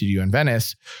visual effects studio in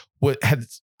Venice, had,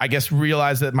 I guess,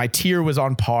 realized that my tier was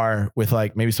on par with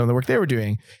like maybe some of the work they were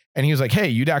doing. And he was like, hey,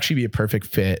 you'd actually be a perfect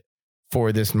fit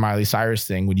for this Miley Cyrus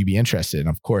thing. Would you be interested? And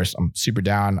of course, I'm super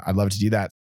down. I'd love to do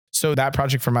that. So that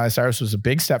project for Miley Cyrus was a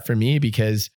big step for me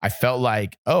because I felt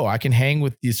like, oh, I can hang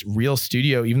with this real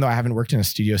studio, even though I haven't worked in a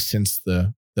studio since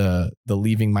the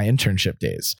leaving my internship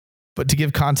days. But to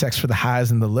give context for the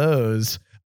highs and the lows,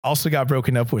 also got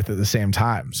broken up with at the same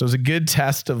time. So it was a good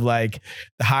test of like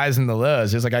the highs and the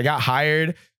lows. It was like I got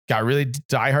hired, got really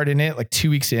diehard in it. Like 2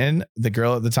 weeks in, the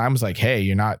girl at the time was like, hey,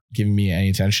 you're not giving me any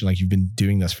attention. Like you've been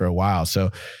doing this for a while.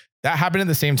 So that happened at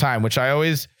the same time, which I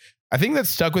think that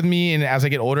stuck with me. And as I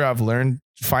get older, I've learned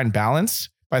to find balance.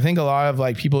 But I think a lot of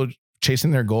like people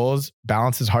chasing their goals,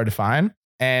 balance is hard to find.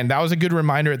 And that was a good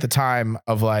reminder at the time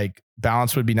of like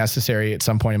balance would be necessary at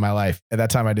some point in my life. At that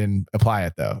time, I didn't apply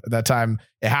it though. At that time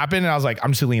it happened and I was like,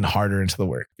 I'm just gonna lean harder into the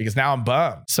work because now I'm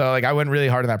bummed. So like I went really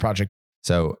hard on that project.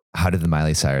 So how did the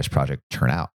Miley Cyrus project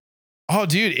turn out? Oh,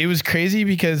 dude, it was crazy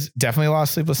because definitely a lot of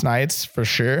sleepless nights for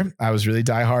sure. I was really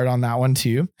diehard on that one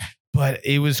too, but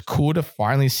it was cool to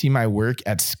finally see my work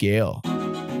at scale.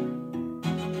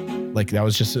 Like that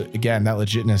was just, again, that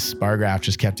legitness bar graph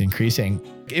just kept increasing.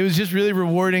 It was just really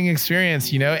rewarding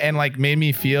experience, and like made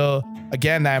me feel,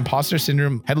 again, that imposter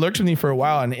syndrome had lurked with me for a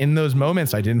while. And in those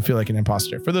moments, I didn't feel like an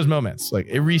imposter. For those moments, like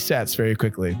it resets very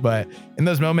quickly. But in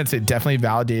those moments, it definitely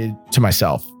validated to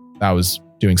myself that I was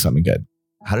doing something good.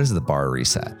 How does the bar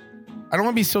reset? I don't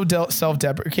want to be so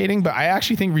self-deprecating, but I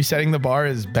actually think resetting the bar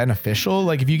is beneficial.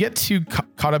 Like if you get too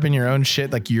caught up in your own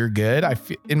shit, like you're good.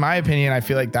 In my opinion, I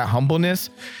feel like that humbleness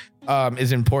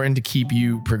is important to keep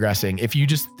you progressing. If you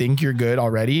just think you're good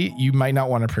already, you might not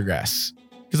want to progress.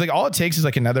 Because like all it takes is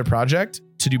like another project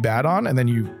to do bad on and then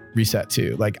you reset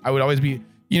too. Like I would always be,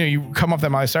 you come off that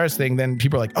Miley Cyrus thing, then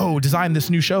people are like, oh, design this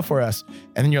new show for us.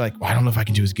 And then you're like, well, I don't know if I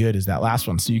can do as good as that last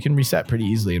one. So you can reset pretty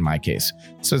easily in my case.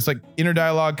 So it's like inner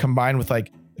dialogue combined with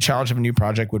like the challenge of a new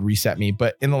project would reset me.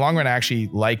 But in the long run, I actually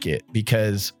like it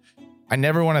because I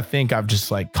never want to think I've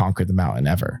just like conquered the mountain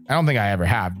ever. I don't think I ever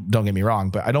have, don't get me wrong,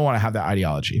 but I don't want to have that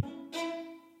ideology.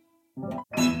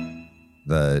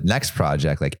 The next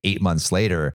project, like 8 months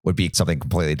later, would be something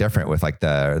completely different with like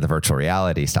the virtual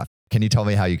reality stuff. Can you tell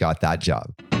me how you got that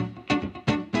job?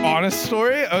 Honest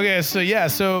story? Okay,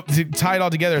 so to tie it all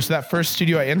together, so that first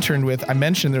studio I interned with, I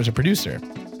mentioned there's a producer.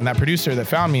 And that producer that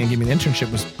found me and gave me the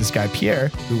internship was this guy, Pierre,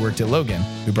 who worked at Logan,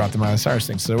 who brought the Miley Cyrus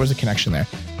thing. So there was a connection there.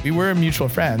 We were mutual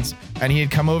friends and he had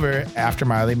come over after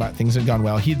Miley, things had gone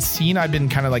well. He had seen I'd been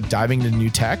kind of like diving into new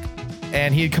tech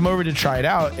and he had come over to try it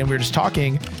out and we were just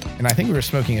talking and I think we were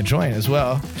smoking a joint as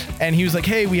well. And he was like,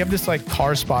 hey, we have this like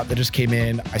car spot that just came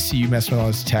in. I see you messing with all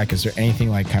this tech. Is there anything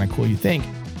like kind of cool you think?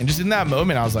 And just in that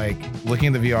moment, I was like,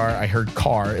 looking at the VR, I heard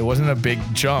car. It wasn't a big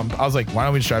jump. I was like, why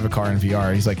don't we just drive a car in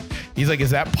VR? He's like,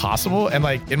 is that possible? And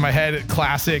like in my head,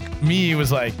 classic me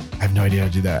was like, I have no idea how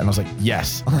to do that. And I was like,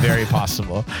 yes, very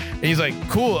possible. And he's like,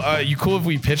 cool. You cool if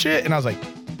we pitch it? And I was like,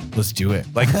 let's do it.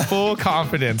 Like full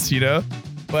confidence,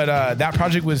 But that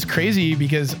project was crazy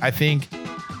because I think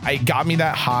it got me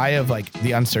that high of like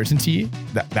the uncertainty,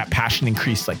 that passion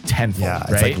increased like tenfold. Yeah,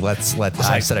 it's right? like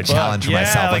I set a challenge for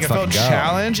myself. Like I felt go.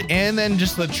 challenge, and then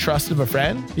just the trust of a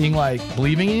friend being like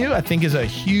believing in you. I think is that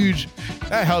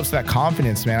helps that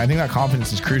confidence, man. I think that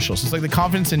confidence is crucial. So it's like the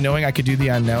confidence in knowing I could do the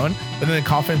unknown, but then the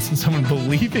confidence in someone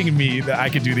believing in me that I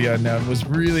could do the unknown was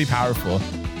really powerful.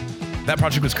 That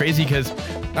project was crazy because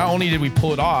not only did we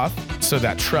pull it off, so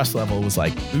that trust level was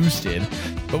like boosted,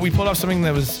 but we pulled off something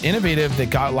that was innovative that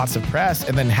got lots of press,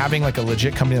 and then having like a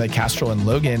legit company like Castrol and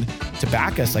Logan to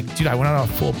back us, like, dude, I went on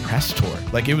a full press tour.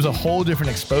 Like it was a whole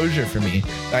different exposure for me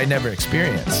that I never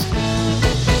experienced.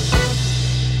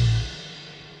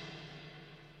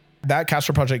 That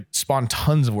Castrol project spawned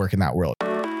tons of work in that world.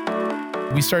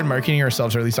 We started marketing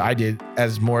ourselves, or at least I did,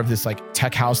 as more of this like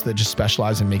tech house that just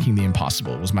specialized in making the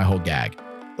impossible. Was my whole gag.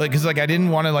 Like, cause like I didn't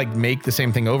want to like make the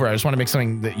same thing over. I just want to make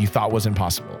something that you thought was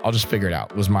impossible. I'll just figure it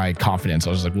out. Was my confidence. I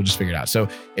was like, we'll just figure it out. So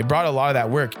it brought a lot of that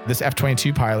work. This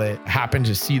F-22 pilot happened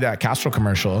to see that Castrol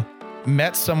commercial,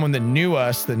 met someone that knew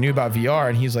us, that knew about VR.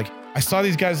 And he's like, I saw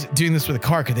these guys doing this with a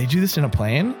car. Could they do this in a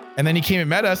plane? And then he came and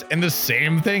met us and the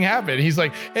same thing happened. He's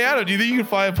like, hey, Adam, do you think you can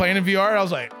fly a plane in VR? And I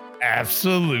was like,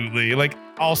 absolutely. Like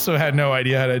also had no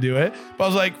idea how to do it, but I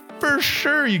was like, for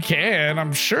sure you can.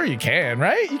 I'm sure you can,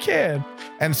 right? You can.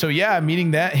 And so, yeah,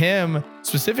 meeting him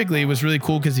specifically was really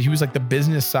cool because he was like the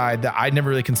business side that I'd never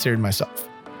really considered myself.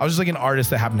 I was just like an artist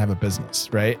that happened to have a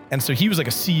business, right? And so he was like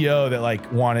a CEO that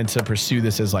like wanted to pursue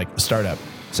this as like a startup.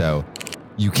 So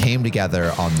you came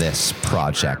together on this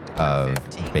project of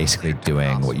basically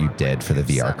doing what you did for the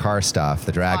VR car stuff,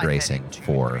 the drag racing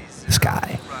for the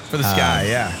Sky. For the Sky,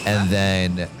 yeah. And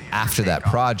then after that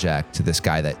project, this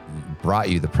guy that brought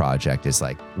you the project is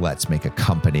like, let's make a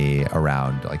company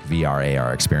around like VR,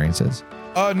 AR experiences?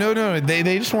 No. They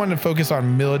just wanted to focus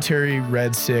on military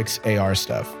Red 6 AR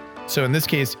stuff. So in this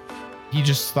case, he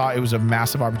just thought it was a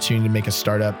massive opportunity to make a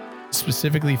startup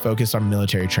specifically focused on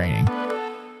military training.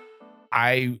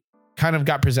 I kind of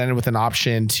got presented with an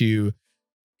option to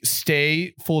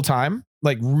stay full-time,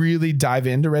 like really dive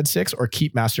into Red 6, or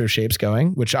keep Master of Shapes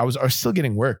going, which I was still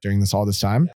getting work during all this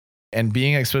time. And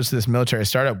being exposed to this military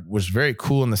startup was very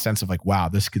cool in the sense of like, wow,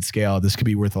 this could scale. This could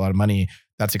be worth a lot of money.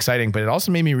 That's exciting. But it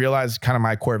also made me realize kind of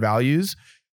my core values.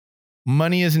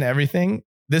 Money isn't everything.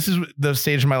 This is the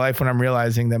stage of my life when I'm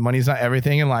realizing that money's not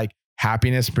everything. And like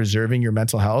happiness, preserving your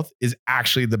mental health is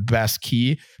actually the best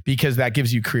key, because that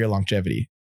gives you career longevity.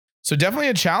 So definitely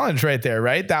a challenge right there,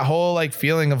 right? That whole like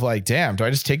feeling of like, damn, do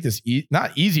I just take this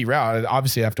not easy route?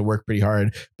 Obviously I have to work pretty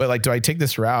hard, but like, do I take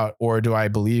this route, or do I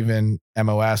believe in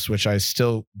MOS, which I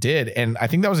still did? And I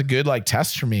think that was a good like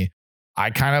test for me.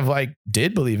 I kind of like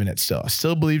did believe in it still. I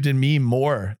still believed in me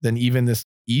more than even this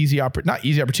not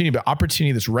easy opportunity, but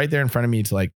opportunity that's right there in front of me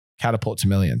to like catapult to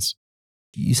millions.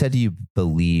 You said you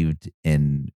believed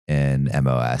in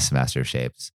MOS, Master of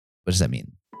Shapes. What does that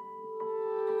mean?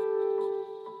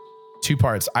 Two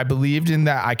parts. I believed in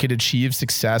that I could achieve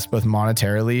success both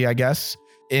monetarily, I guess,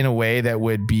 in a way that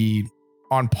would be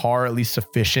on par, at least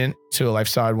sufficient to a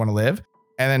lifestyle I'd want to live.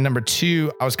 And then number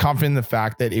two, I was confident in the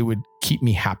fact that it would keep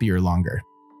me happier longer.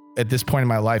 At this point in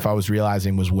my life, I was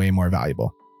realizing was way more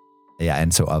valuable. Yeah.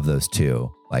 And so of those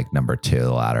two, like number two,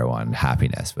 the latter one,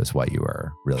 happiness was what you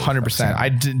were really 100%. I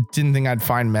didn't think I'd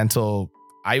find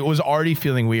I was already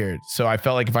feeling weird. So I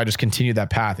felt like if I just continued that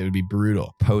path, it would be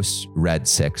brutal. Post Red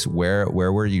 6, where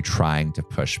were you trying to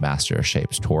push Master of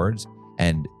Shapes towards?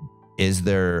 And is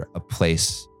there a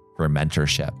place for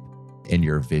mentorship in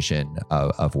your vision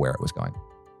of where it was going?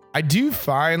 I do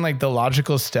find like the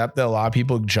logical step that a lot of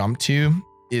people jump to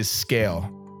is scale.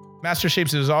 Master of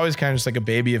Shapes was always kind of just like a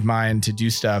baby of mine to do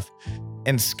stuff.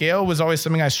 And scale was always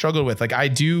something I struggled with. Like I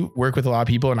do work with a lot of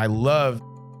people, and I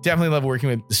definitely love working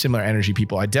with similar energy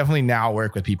people. I definitely now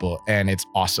work with people, and it's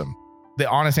awesome. The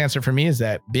honest answer for me is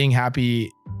that being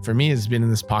happy for me has been in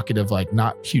this pocket of like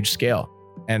not huge scale.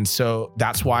 And so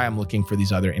that's why I'm looking for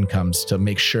these other incomes to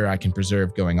make sure I can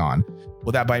preserve going on.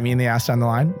 Will that bite me in the ass down the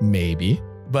line? Maybe.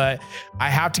 But I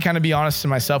have to kind of be honest to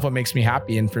myself what makes me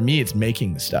happy. And for me, it's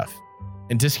making the stuff.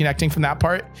 And disconnecting from that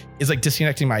part is like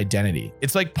disconnecting my identity.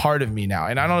 It's like part of me now.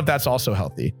 And I don't know if that's also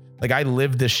healthy. Like I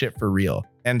live this shit for real.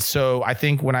 And so I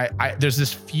think when there's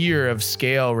this fear of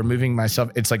scale, removing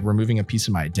myself, it's like removing a piece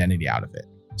of my identity out of it.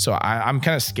 So I'm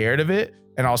kind of scared of it,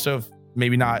 and also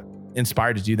maybe not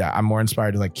inspired to do that. I'm more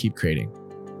inspired to like keep creating.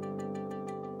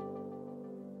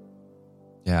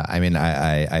 Yeah. I mean,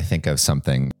 I think of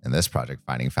something in this project,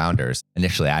 Finding Founders.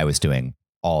 Initially, I was doing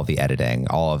all the editing,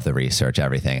 all of the research,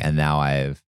 everything. And now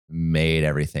I've made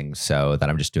everything so that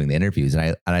I'm just doing the interviews.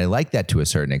 And I like that to a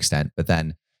certain extent, but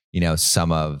then, you know,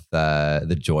 some of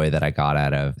the joy that I got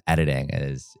out of editing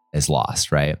is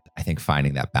lost, right? I think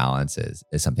finding that balance is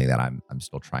something that I'm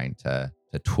still trying to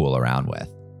tool around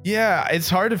with. Yeah, it's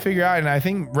hard to figure out. And I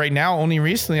think right now, only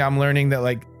recently, I'm learning that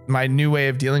like my new way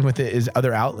of dealing with it is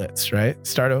other outlets, right?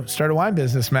 Start a wine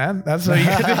business, man. That's what you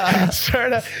get to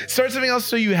start something else,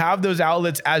 so you have those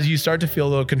outlets as you start to feel a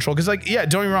little control. Because like, yeah,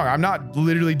 don't get me wrong, I'm not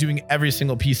literally doing every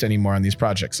single piece anymore on these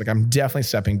projects. Like I'm definitely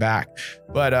stepping back,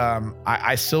 but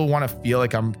I still want to feel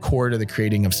like I'm core to the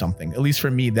creating of something. At least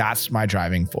for me, that's my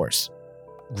driving force.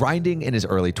 Grinding in his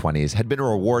early 20s had been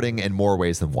rewarding in more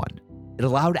ways than one. It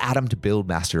allowed Adam to build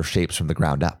Master of Shapes from the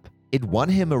ground up. It won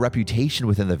him a reputation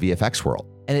within the VFX world,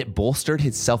 and it bolstered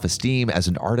his self-esteem as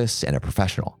an artist and a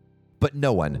professional. But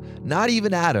no one, not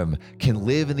even Adam, can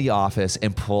live in the office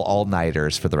and pull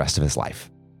all-nighters for the rest of his life.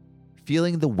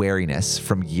 Feeling the weariness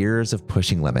from years of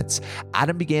pushing limits,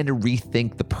 Adam began to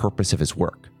rethink the purpose of his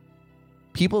work.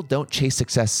 People don't chase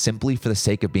success simply for the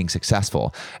sake of being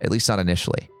successful, at least not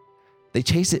initially. They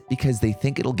chase it because they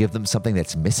think it'll give them something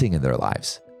that's missing in their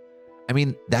lives. I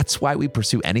mean, that's why we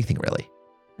pursue anything, really.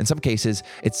 In some cases,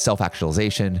 it's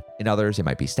self-actualization. In others, it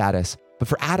might be status. But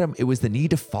for Adam, it was the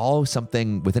need to follow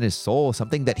something within his soul,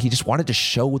 something that he just wanted to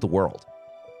show the world.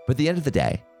 But at the end of the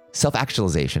day,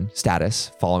 self-actualization,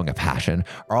 status, following a passion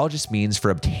are all just means for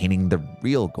obtaining the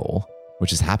real goal,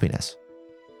 which is happiness.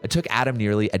 It took Adam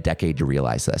nearly a decade to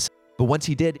realize this. But once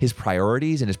he did, his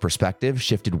priorities and his perspective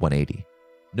shifted 180.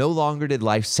 No longer did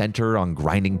life center on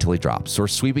grinding till he drops or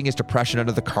sweeping his depression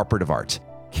under the carpet of art.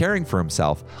 Caring for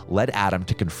himself led Adam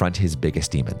to confront his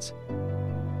biggest demons.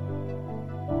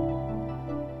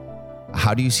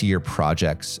 How do you see your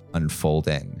projects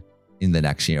unfolding in the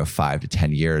next, 5 to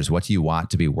 10 years? What do you want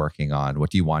to be working on? What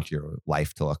do you want your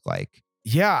life to look like?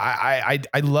 Yeah,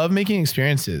 I love making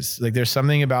experiences. Like there's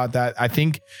something about that. I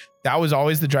think that was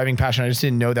always the driving passion. I just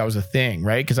didn't know that was a thing,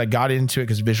 right? Because I got into it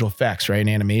because visual effects, right? And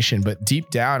animation. But deep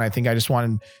down, I think I just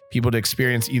wanted people to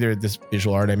experience either this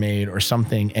visual art I made or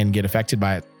something and get affected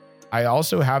by it. I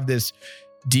also have this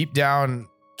deep down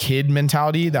kid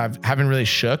mentality that I haven't really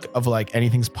shook of like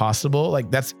anything's possible. Like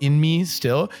that's in me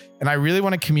still. And I really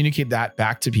want to communicate that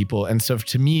back to people. And so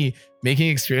to me, making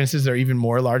experiences that are even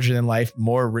more larger than life,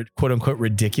 more quote unquote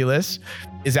ridiculous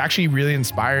is actually really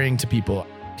inspiring to people.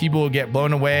 People will get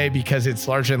blown away because it's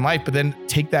larger than life, but then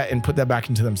take that and put that back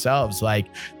into themselves. Like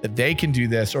that they can do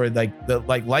this, or like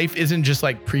life isn't just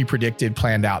like pre-predicted,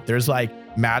 planned out. There's like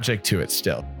magic to it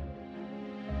still.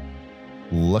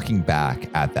 Looking back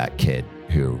at that kid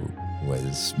who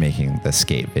was making the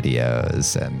skate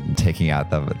videos and taking out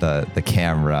the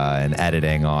camera and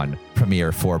editing on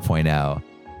Premiere 4.0,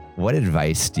 what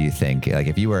advice do you think, like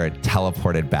if you were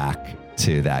teleported back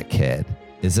to that kid,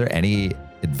 is there any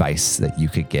advice that you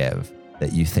could give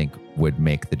that you think would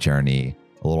make the journey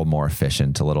a little more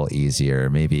efficient, a little easier,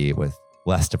 maybe with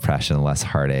less depression, less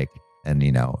heartache, and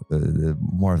the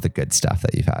more of the good stuff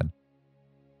that you've had?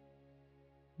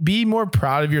 Be more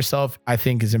proud of yourself, I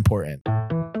think, is important.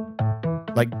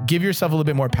 Like give yourself a little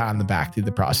bit more pat on the back through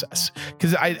the process.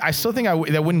 Because I still think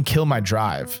that wouldn't kill my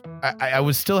drive. I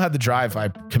would still have the drive. I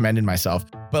commended myself,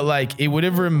 but like it would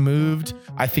have removed,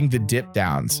 I think, the dip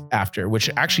downs after, which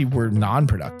actually were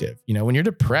non-productive. When you're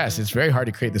depressed, it's very hard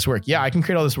to create this work. Yeah, I can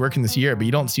create all this work in this year, but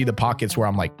you don't see the pockets where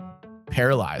I'm like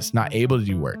paralyzed, not able to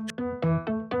do work.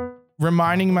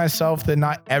 Reminding myself that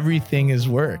not everything is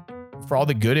work. For all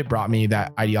the good it brought me,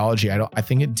 that ideology, I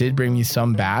think it did bring me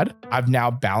some bad. I've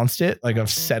now balanced it, like I've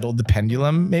settled the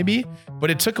pendulum maybe, but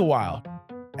it took a while.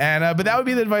 And but that would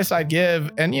be the advice I'd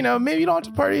give. And maybe you don't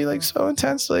have to party like so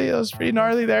intensely. It was pretty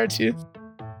gnarly there too.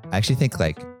 I actually think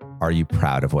are you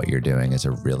proud of what you're doing is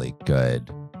a really good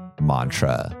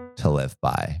mantra to live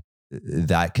by.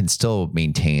 That can still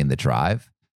maintain the drive,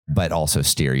 but also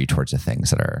steer you towards the things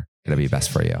that are going to be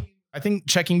best for you. I think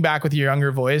checking back with your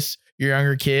younger voice, your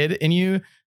younger kid in you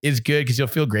is good because you'll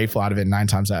feel grateful out of it 9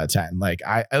 times out of 10. Like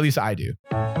at least I do.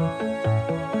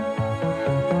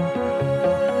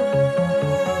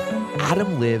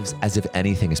 Adam lives as if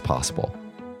anything is possible.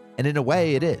 And in a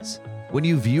way, it is. When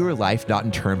you view your life not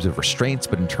in terms of restraints,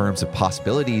 but in terms of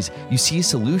possibilities, you see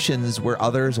solutions where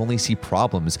others only see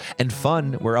problems and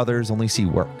fun where others only see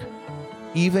work.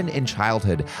 Even in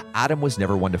childhood, Adam was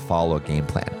never one to follow a game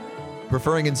plan,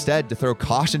 preferring instead to throw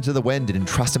caution to the wind and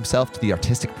entrust himself to the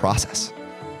artistic process.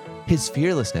 His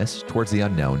fearlessness towards the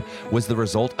unknown was the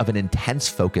result of an intense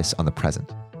focus on the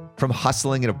present. From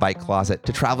hustling in a bike closet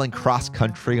to traveling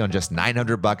cross-country on just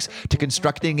 $900 to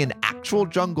constructing an actual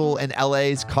jungle in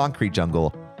LA's concrete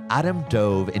jungle, Adam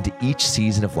dove into each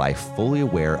season of life fully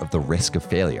aware of the risk of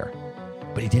failure.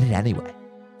 But he did it anyway.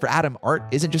 For Adam, art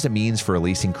isn't just a means for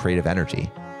releasing creative energy.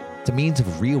 It's a means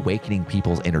of reawakening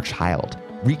people's inner child,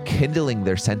 rekindling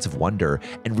their sense of wonder,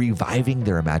 and reviving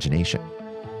their imagination.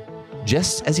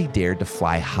 Just as he dared to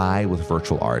fly high with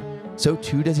virtual art, so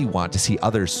too does he want to see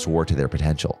others soar to their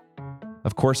potential.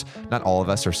 Of course, not all of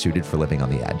us are suited for living on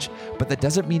the edge, but that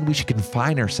doesn't mean we should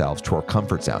confine ourselves to our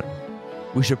comfort zone.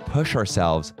 We should push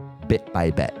ourselves bit by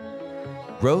bit.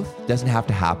 Growth doesn't have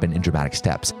to happen in dramatic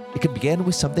steps. It can begin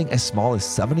with something as small as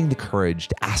summoning the courage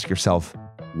to ask yourself,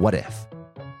 what if?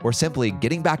 Or simply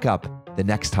getting back up the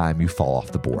next time you fall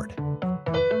off the board.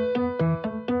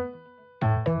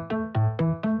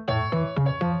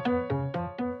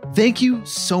 Thank you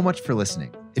so much for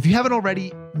listening. If you haven't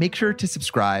already, make sure to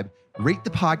subscribe, rate the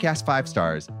podcast 5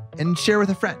 stars, and share with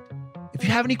a friend. If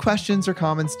you have any questions or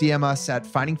comments, DM us at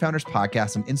Finding Founders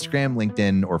Podcast on Instagram,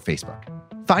 LinkedIn, or Facebook.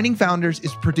 Finding Founders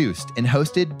is produced and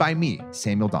hosted by me,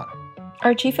 Samuel Donner.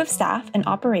 Our Chief of Staff and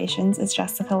Operations is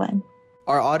Jessica Lin.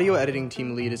 Our audio editing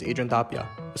team lead is Adrian Tapia,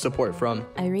 with support from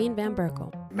Irene Van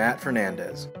Berkel, Matt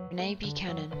Fernandez, Renee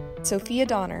Buchanan, Sophia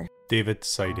Donner, David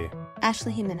Saide,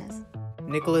 Ashley Jimenez,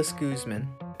 Nicholas Guzman,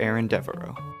 Aaron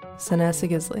Devereaux, Sanessa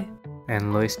Gisley,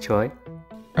 and Lois Choi.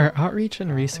 Our outreach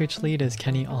and research lead is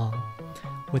Kenny Ong,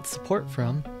 with support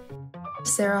from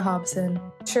Sarah Hobson,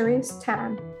 Charisse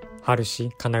Tan,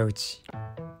 Harushi Kanauchi,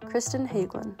 Kristen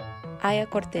Hagelin, Aya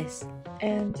Cortez,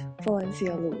 and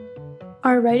Valencia Lu.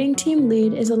 Our writing team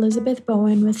lead is Elizabeth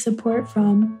Bowen with support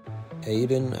from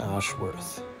Aiden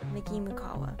Ashworth, Nikki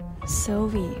Mukawa,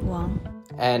 Sylvie Wang,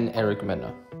 and Eric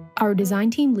Mena. Our design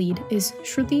team lead is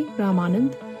Shruti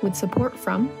Ramanand with support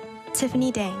from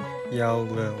Tiffany Dang, Yao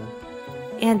Liu,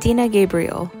 and Dina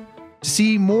Gabriel. To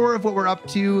see more of what we're up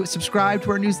to, subscribe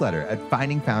to our newsletter at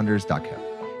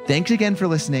findingfounders.co. Thanks again for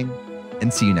listening,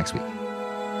 and see you next week.